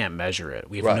 Like, we can't measure it.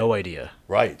 We have no idea.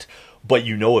 Right. But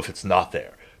if it's not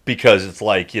there. Because it's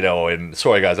like, and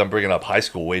sorry guys, I'm bringing up high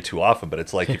school way too often, but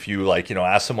it's like if you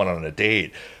ask someone on a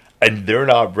date and they're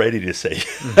not ready to say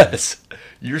yes,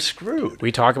 you're screwed.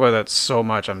 We talk about that so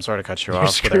much. I'm sorry to cut you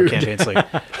off with our campaigns. Like,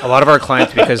 a lot of our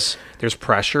clients, because there's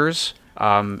pressures,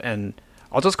 and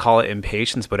I'll just call it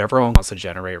impatience, but everyone wants to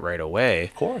generate right away.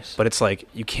 Of course. But it's like,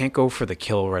 you can't go for the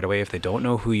kill right away if they don't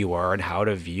know who you are and how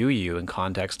to view you in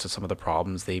context to some of the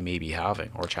problems they may be having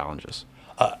or challenges.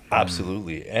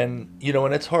 Absolutely. And,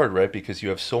 and it's hard, right? Because you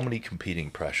have so many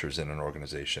competing pressures in an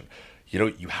organization.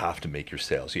 You have to make your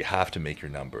sales. You have to make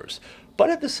your numbers. But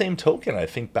at the same token, I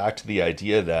think back to the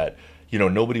idea that,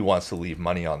 nobody wants to leave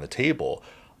money on the table.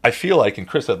 I feel like, and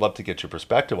Chris, I'd love to get your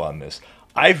perspective on this.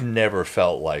 I've never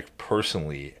felt like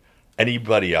personally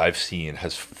anybody I've seen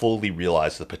has fully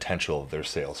realized the potential of their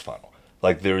sales funnel.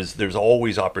 Like there's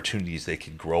always opportunities they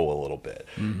could grow a little bit.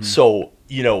 So,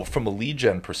 from a lead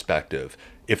gen perspective,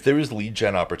 if there is lead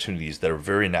gen opportunities that are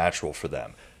very natural for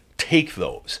them, take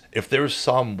those. If there's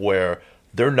some where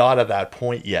they're not at that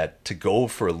point yet to go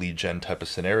for a lead gen type of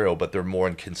scenario, but they're more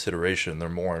in consideration, they're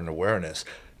more in awareness,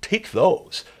 take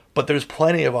those. But there's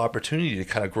plenty of opportunity to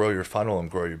kind of grow your funnel and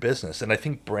grow your business. And I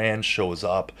think brand shows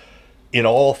up in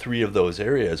all three of those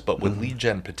areas. But with lead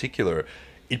gen in particular,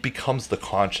 it becomes the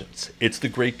conscience. It's the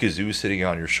great Goose sitting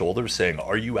on your shoulder saying,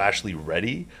 are you actually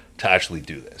ready to actually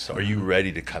do this? Are you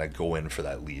ready to kind of go in for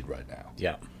that lead right now?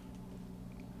 Yeah.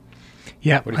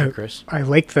 Yeah, What do you think, Chris? I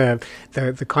like the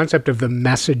concept of the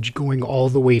message going all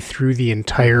the way through the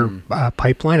entire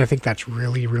pipeline. I think that's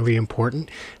really, really important.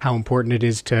 How important it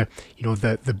is to,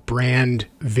 the brand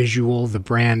visual, the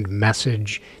brand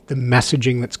message, the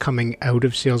messaging that's coming out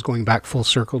of sales, going back full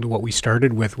circle to what we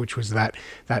started with, which was that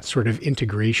sort of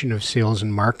integration of sales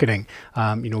and marketing,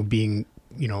 being,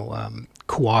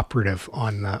 cooperative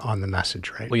on the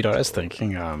message, right? Well, I was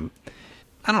thinking, I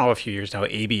don't know, a few years now,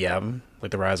 ABM,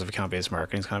 like the rise of account-based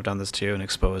marketing, has kind of done this too and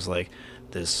exposed like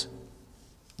this,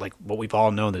 like what we've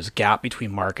all known, there's a gap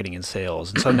between marketing and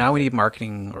sales. And so now we need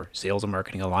marketing or sales and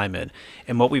marketing alignment.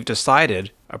 And what we've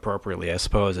decided appropriately, I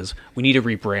suppose, is we need to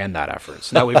rebrand that effort.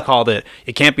 So now we've called it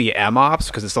can't be MOps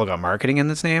because it's still got marketing in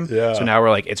its name. Yeah. So now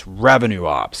we're like, it's revenue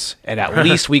ops. And at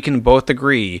least we can both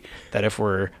agree that if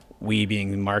we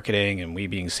being marketing and we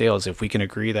being sales, if we can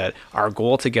agree that our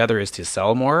goal together is to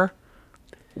sell more,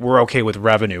 we're okay with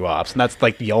revenue ops. And that's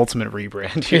like the ultimate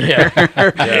rebrand here. Yeah.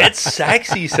 It's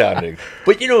sexy sounding,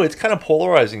 but it's kind of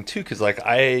polarizing too. Cause like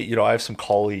I have some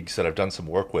colleagues that I've done some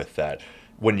work with that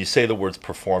when you say the words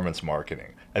performance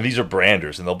marketing, and these are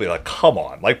branders, and they'll be like, come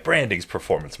on, like branding's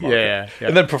performance marketing. Yeah.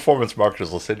 And then performance marketers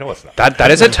will say, no, it's not.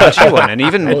 That is a touchy one. And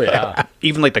even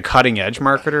even like the cutting edge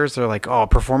marketers, they're like, oh,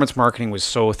 performance marketing was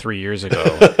so 3 years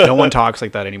ago. No one talks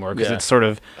like that anymore because it's sort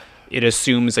of, it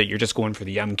assumes that you're just going for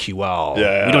the MQL.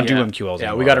 We don't do MQLs Yeah,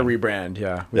 anymore. we got to rebrand.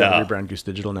 Yeah, we got to rebrand Goose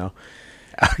Digital now.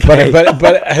 Okay.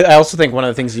 But I also think one of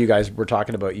the things you guys were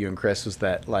talking about, you and Chris, was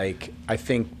that like I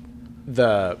think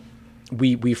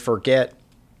we forget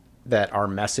that our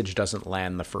message doesn't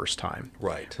land the first time.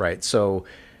 Right. So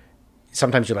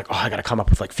sometimes you're like, oh, I got to come up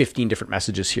with like 15 different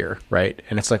messages here, right?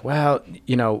 And it's like, well,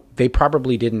 they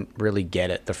probably didn't really get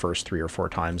it the first 3 or 4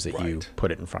 times that you put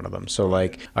it in front of them. So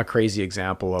like a crazy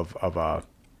example of a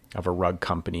rug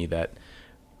company that,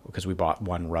 because we bought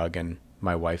one rug and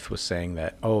my wife was saying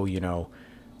that, oh,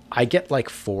 I get like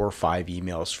 4 or 5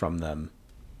 emails from them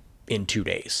in 2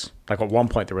 days. Like at one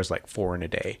point there was like 4 in a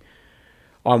day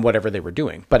on whatever they were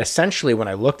doing. But essentially when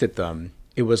I looked at them,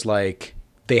 it was like,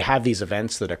 they have these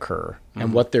events that occur,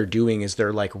 and what they're doing is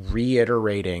they're like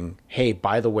reiterating, hey,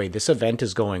 by the way, this event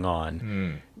is going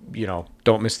on.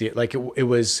 don't miss the, like it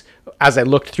was, as I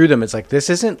looked through them, it's like, this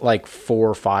isn't like 4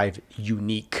 or 5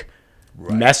 unique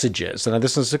messages. And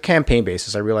this is a campaign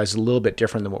basis. I realize it's a little bit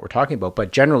different than what we're talking about,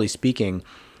 but generally speaking,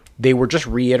 they were just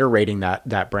reiterating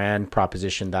that brand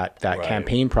proposition, that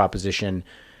campaign proposition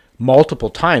multiple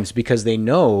times, because they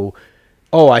know,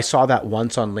 oh, I saw that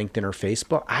once on LinkedIn or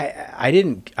Facebook. I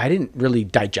didn't really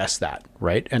digest that,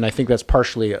 right? And I think that's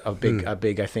partially a big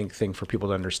I think thing for people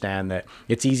to understand, that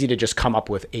it's easy to just come up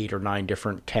with 8 or 9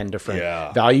 different, 10 different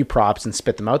value props and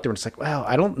spit them out there. And it's like, well,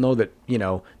 I don't know that,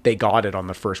 they got it on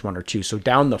the first 1 or 2. So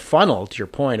down the funnel, to your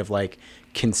point of like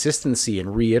consistency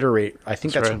and reiterate, I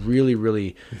think that's right. Really,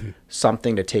 really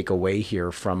something to take away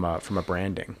here from a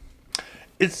branding.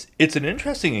 It's an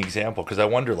interesting example, because I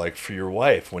wonder, like, for your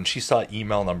wife, when she saw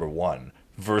email number 1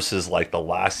 versus like the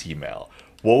last email,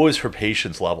 what was her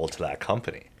patience level to that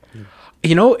company?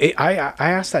 I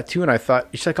asked that too, and I thought,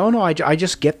 she's like, oh no, I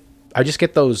just get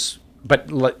those, but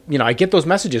I get those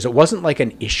messages. It wasn't like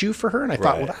an issue for her, and I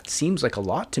thought, well, that seems like a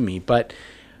lot to me, but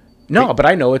no, but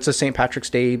I know it's a St.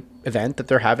 Patrick's Day event that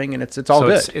they're having, and it's all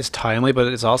good. It's timely, but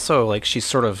it's also like she's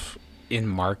sort of in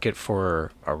market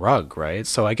for a rug, right?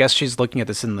 So I guess she's looking at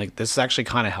this and like, this is actually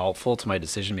kind of helpful to my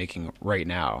decision making right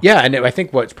now. Yeah, and I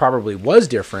think what probably was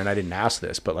different, I didn't ask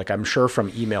this, but like I'm sure from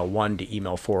email 1 to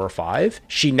email 4 or 5,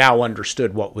 she now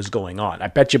understood what was going on. I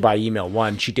bet you by email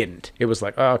 1 she didn't. It was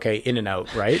like, oh, okay, in and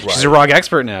out, right? She's a rug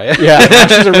expert now. Yeah, now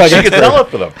she's a rug she expert. could sell it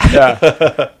for them.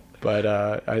 Yeah. But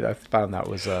I found that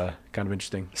was kind of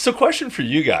interesting. So question for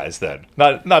you guys then,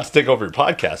 not to take over your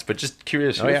podcast, but just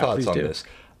curious your thoughts on this.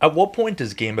 At what point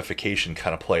does gamification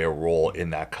kind of play a role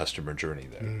in that customer journey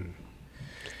there?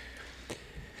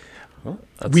 Well,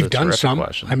 we've done some.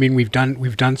 Question. I mean, we've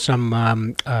done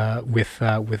some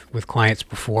with clients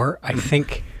before. I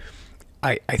think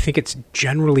it's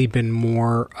generally been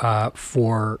more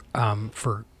for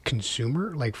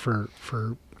consumer, like for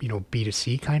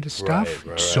B2C kind of stuff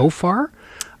so far.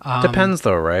 Depends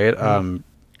though, right?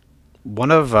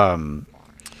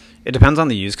 It depends on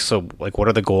the use. So, like, what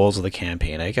are the goals of the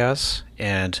campaign, I guess?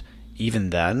 And even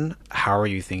then, how are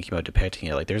you thinking about depicting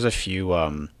it? Like, there's a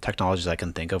few technologies I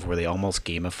can think of where they almost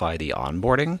gamify the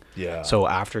onboarding. Yeah. So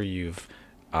after you've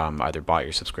either bought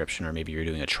your subscription or maybe you're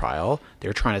doing a trial,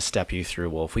 they're trying to step you through,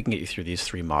 well, if we can get you through these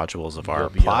 3 modules of our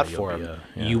platform,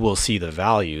 you will see the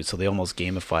value. So they almost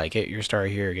gamify, get your star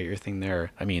here, get your thing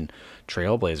there. I mean,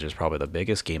 Trailblazer is probably the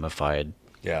biggest gamified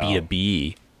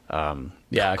B2B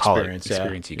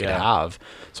experience you could have.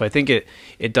 So I think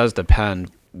it does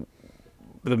depend.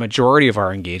 The majority of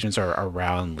our engagements are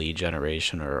around lead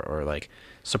generation or like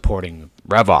supporting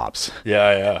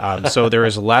RevOps. So there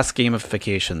is less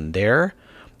gamification there.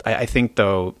 I think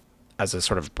though, as a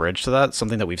sort of bridge to that,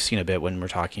 something that we've seen a bit when we're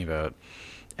talking about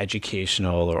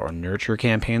educational or nurture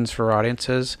campaigns for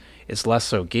audiences, it's less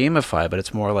so gamified, but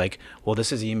it's more like, well,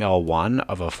 this is email 1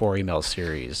 of a 4 email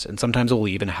series. And sometimes we'll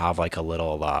even have like a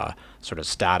little sort of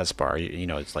status bar.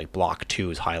 It's like block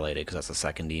 2 is highlighted because that's the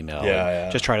second email.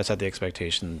 Just try to set the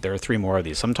expectation. There are 3 more of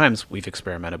these. Sometimes we've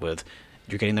experimented with,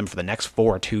 you're getting them for the next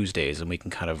 4 Tuesdays, and we can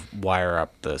kind of wire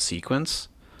up the sequence.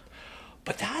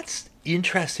 But that's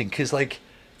interesting, because like,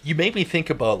 you made me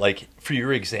think about, like, for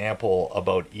your example,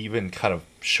 about even kind of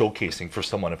showcasing for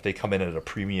someone if they come in at a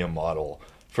premium model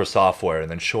for software and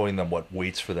then showing them what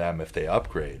waits for them if they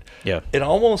upgrade. Yeah. It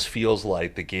almost feels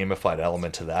like the gamified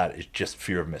element to that is just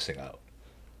fear of missing out.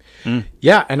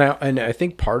 Yeah, and I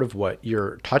think part of what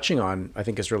you're touching on, I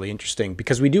think, is really interesting,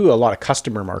 because we do a lot of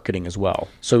customer marketing as well.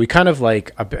 So we kind of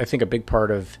like, I think a big part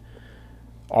of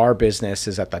our business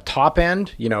is at the top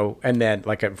end, and then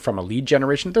like from a lead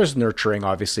generation, there's nurturing.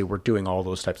 Obviously, we're doing all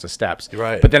those types of steps.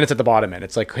 Right. But then it's at the bottom end.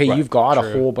 It's like, hey, you've got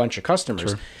a whole bunch of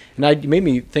customers. And it made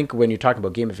me think, when you're talking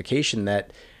about gamification,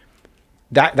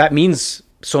 that means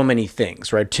so many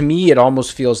things, right? To me, it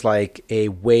almost feels like a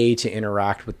way to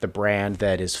interact with the brand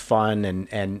that is fun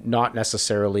and not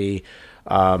necessarily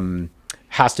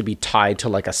has to be tied to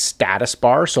like a status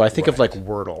bar. So I think of like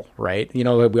Wordle, right? We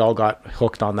all got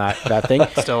hooked on that thing.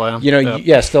 Still am.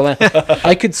 Still am.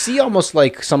 I could see almost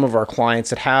like some of our clients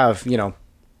that have,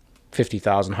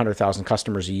 50,000, 100,000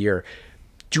 customers a year,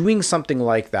 doing something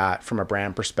like that from a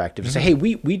brand perspective. Say, hey,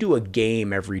 we do a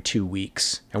game every 2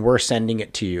 weeks and we're sending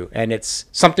it to you. And it's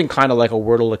something kind of like a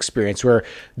Wordle experience where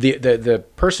the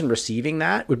person receiving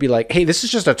that would be like, hey, this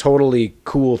is just a totally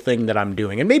cool thing that I'm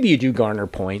doing. And maybe you do garner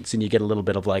points and you get a little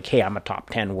bit of like, hey, I'm a top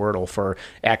 10 Wordle for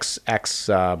X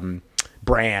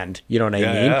brand, you know what I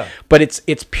mean? Yeah. But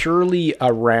it's purely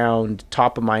around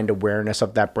top of mind awareness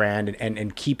of that brand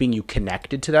and keeping you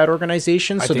connected to that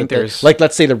organization. So that there's like,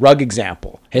 let's say the rug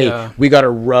example. Hey, we got a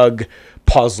rug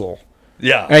puzzle.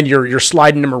 Yeah. And you're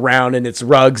sliding them around, and it's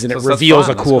rugs, and So it that's reveals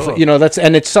fun. a cool, That's cool. you know,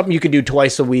 and it's something you can do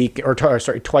twice a week, or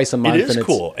twice a month. It is and it's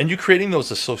cool. And you're creating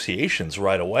those associations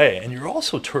right away. And you're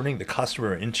also turning the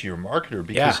customer into your marketer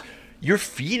because Yeah. you're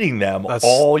feeding them That's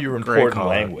all your great important call.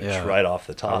 language Yeah. right off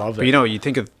the top. I love But it. you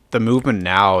think of the movement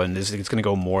now, and it's going to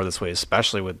go more this way,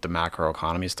 especially with the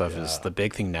macroeconomy stuff. Is the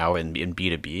big thing now in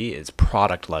B2B is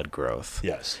product-led growth.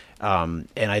 Yes. And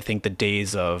I think the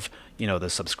days of the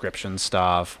subscription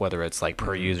stuff, whether it's like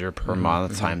per user per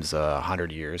month times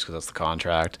 100 years because that's the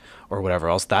contract or whatever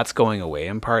else, that's going away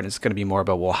in part. And it's going to be more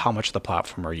about, well, how much of the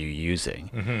platform are you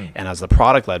using? And as the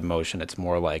product-led motion, it's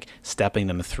more like stepping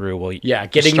them through. Well, Yeah,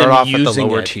 getting start them off at the using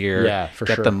lower it. tier, Yeah, for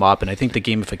get sure. them up, and I think the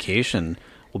gamification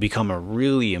will become a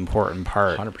really important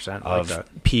part 100%, I like of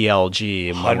that.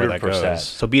 PLG and where that 100%. goes.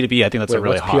 So B2B, I think that's a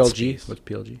really what's hot PLG? space. What's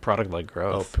PLG? Product-led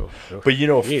growth. But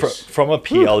Jeez. from a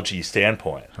PLG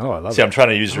standpoint, Oh, I love see, it. I'm trying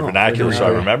to use your vernacular so I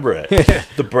remember it.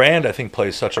 The brand, I think,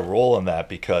 plays such a role in that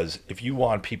because if you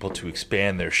want people to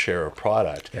expand their share of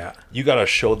product, Yeah. you got to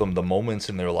show them the moments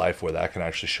in their life where that can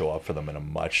actually show up for them in a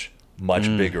much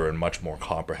bigger and much more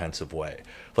comprehensive way.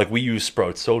 Like we use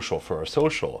Sprout Social for our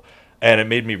social. And it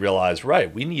made me realize,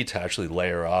 right, we need to actually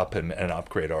layer up and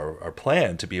upgrade our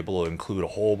plan to be able to include a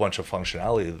whole bunch of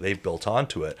functionality that they've built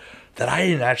onto it that I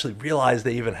didn't actually realize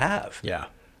they even have. Yeah.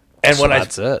 And So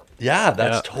that's it. Yeah,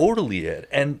 that's Yeah. totally it.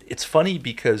 And it's funny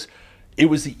because it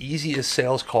was the easiest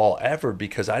sales call ever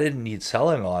because I didn't need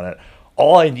selling on it.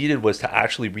 All I needed was to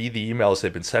actually read the emails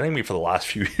they've been sending me for the last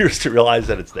few years to realize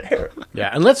that it's there.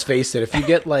 Yeah, and let's face it, if you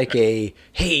get like hey,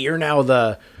 you're now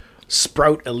the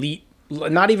Sprout Elite,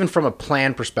 not even from a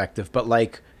plan perspective, but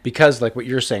like because like what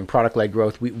you're saying, product-led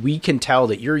growth, we can tell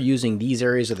that you're using these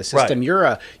areas of the system.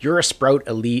 Right. You're a Sprout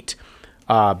Elite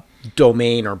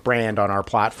domain or brand on our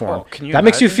platform. Oh, can you that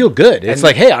makes you imagine? feel good. It's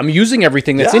like, hey, I'm using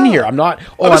everything that's in Yeah. here. I'm not.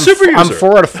 Oh, I'm a super I'm user.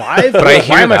 4 out of 5. But I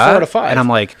hear Why am I 4 that, out of 5? and I'm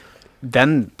like,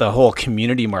 then the whole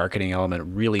community marketing element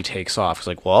really takes off. It's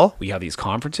like, well, we have these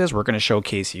conferences. We're going to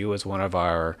showcase you as one of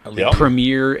our Yep.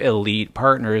 premier elite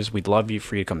partners. We'd love you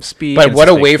for you to come speak. But and what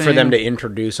it's a big way for them thing. to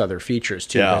introduce other features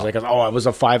too. Yeah. Because like, oh, I was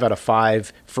a 5 out of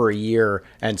 5 for a year,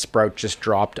 and Sprout just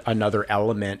dropped another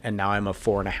element, and now I'm a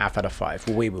 4.5 out of 5.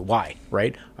 Well, wait, why?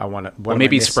 Right? I want to. Well,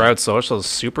 maybe Sprout Social is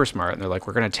super smart, and they're like,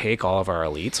 we're going to take all of our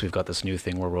elites. We've got this new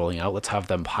thing we're rolling out. Let's have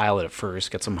them pilot it first,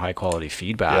 get some high quality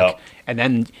feedback, Yep. and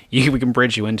then we can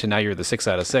bridge you into now you're the 6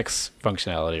 out of 6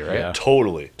 functionality, right? Yeah.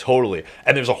 Totally.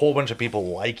 And there's a whole bunch of people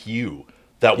like you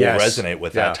that will Yes. resonate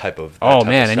with Yeah. that type of Oh type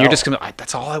man, of and you're sell. just gonna.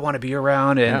 That's all I want to be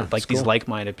around, and Yeah, like it's these cool.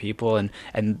 like-minded people,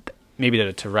 and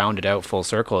maybe to round it out full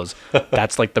circle is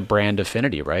that's like the brand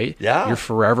affinity, right? Yeah. You're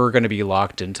forever going to be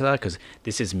locked into that because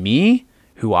this is me,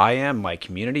 who I am, my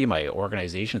community, my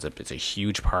organization. It's a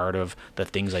huge part of the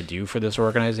things I do for this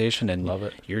organization, and Love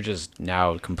it. You're just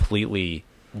now completely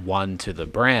one to the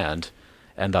brand,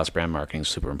 and thus brand marketing is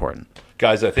super important.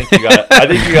 Guys, I think you got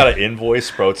to invoice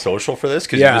Sprout Social for this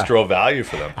because Yeah. you just drove value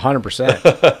for them.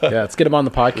 100%. Yeah, let's get him on the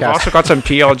We've podcast. also got some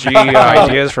PLG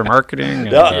ideas for marketing.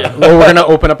 and- Yeah. Well, we're gonna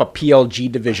open up a PLG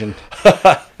division,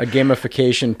 a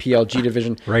gamification PLG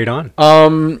division. Right on.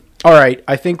 All right,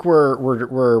 I think we're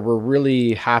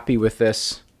really happy with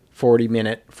this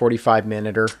 45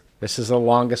 minute-er. This is the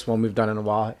longest one we've done in a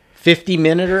while.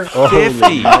 50-minute-er. Oh,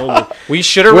 50. We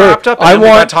should have wrapped up. And I then we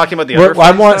got want talking about the other. I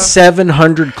fun want stuff.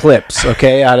 700 clips,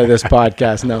 okay, out of this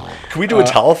podcast. No, Can we do a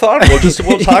telethon?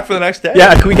 We'll talk for the next day.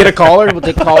 yeah. Can we get a caller? We'll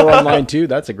take a caller online too.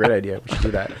 That's a great idea. We should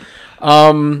do that.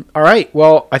 All right.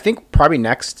 Well, I think probably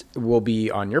next will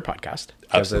be on your podcast.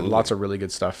 Because Absolutely. lots of really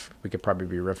good stuff. We could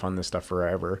probably riff on this stuff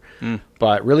forever.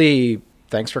 But really,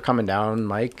 thanks for coming down,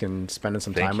 Mike, and spending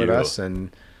some Thank time with you. us. And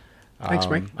Thanks,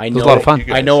 Mike. I It know was a lot of fun.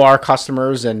 I know our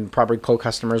customers and probably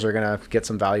co-customers are gonna get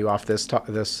some value off this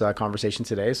conversation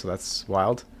today. So that's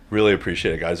wild. Really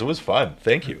appreciate it, guys. It was fun.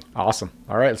 Thank you. Awesome.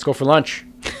 All right, let's go for lunch.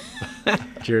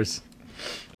 Cheers.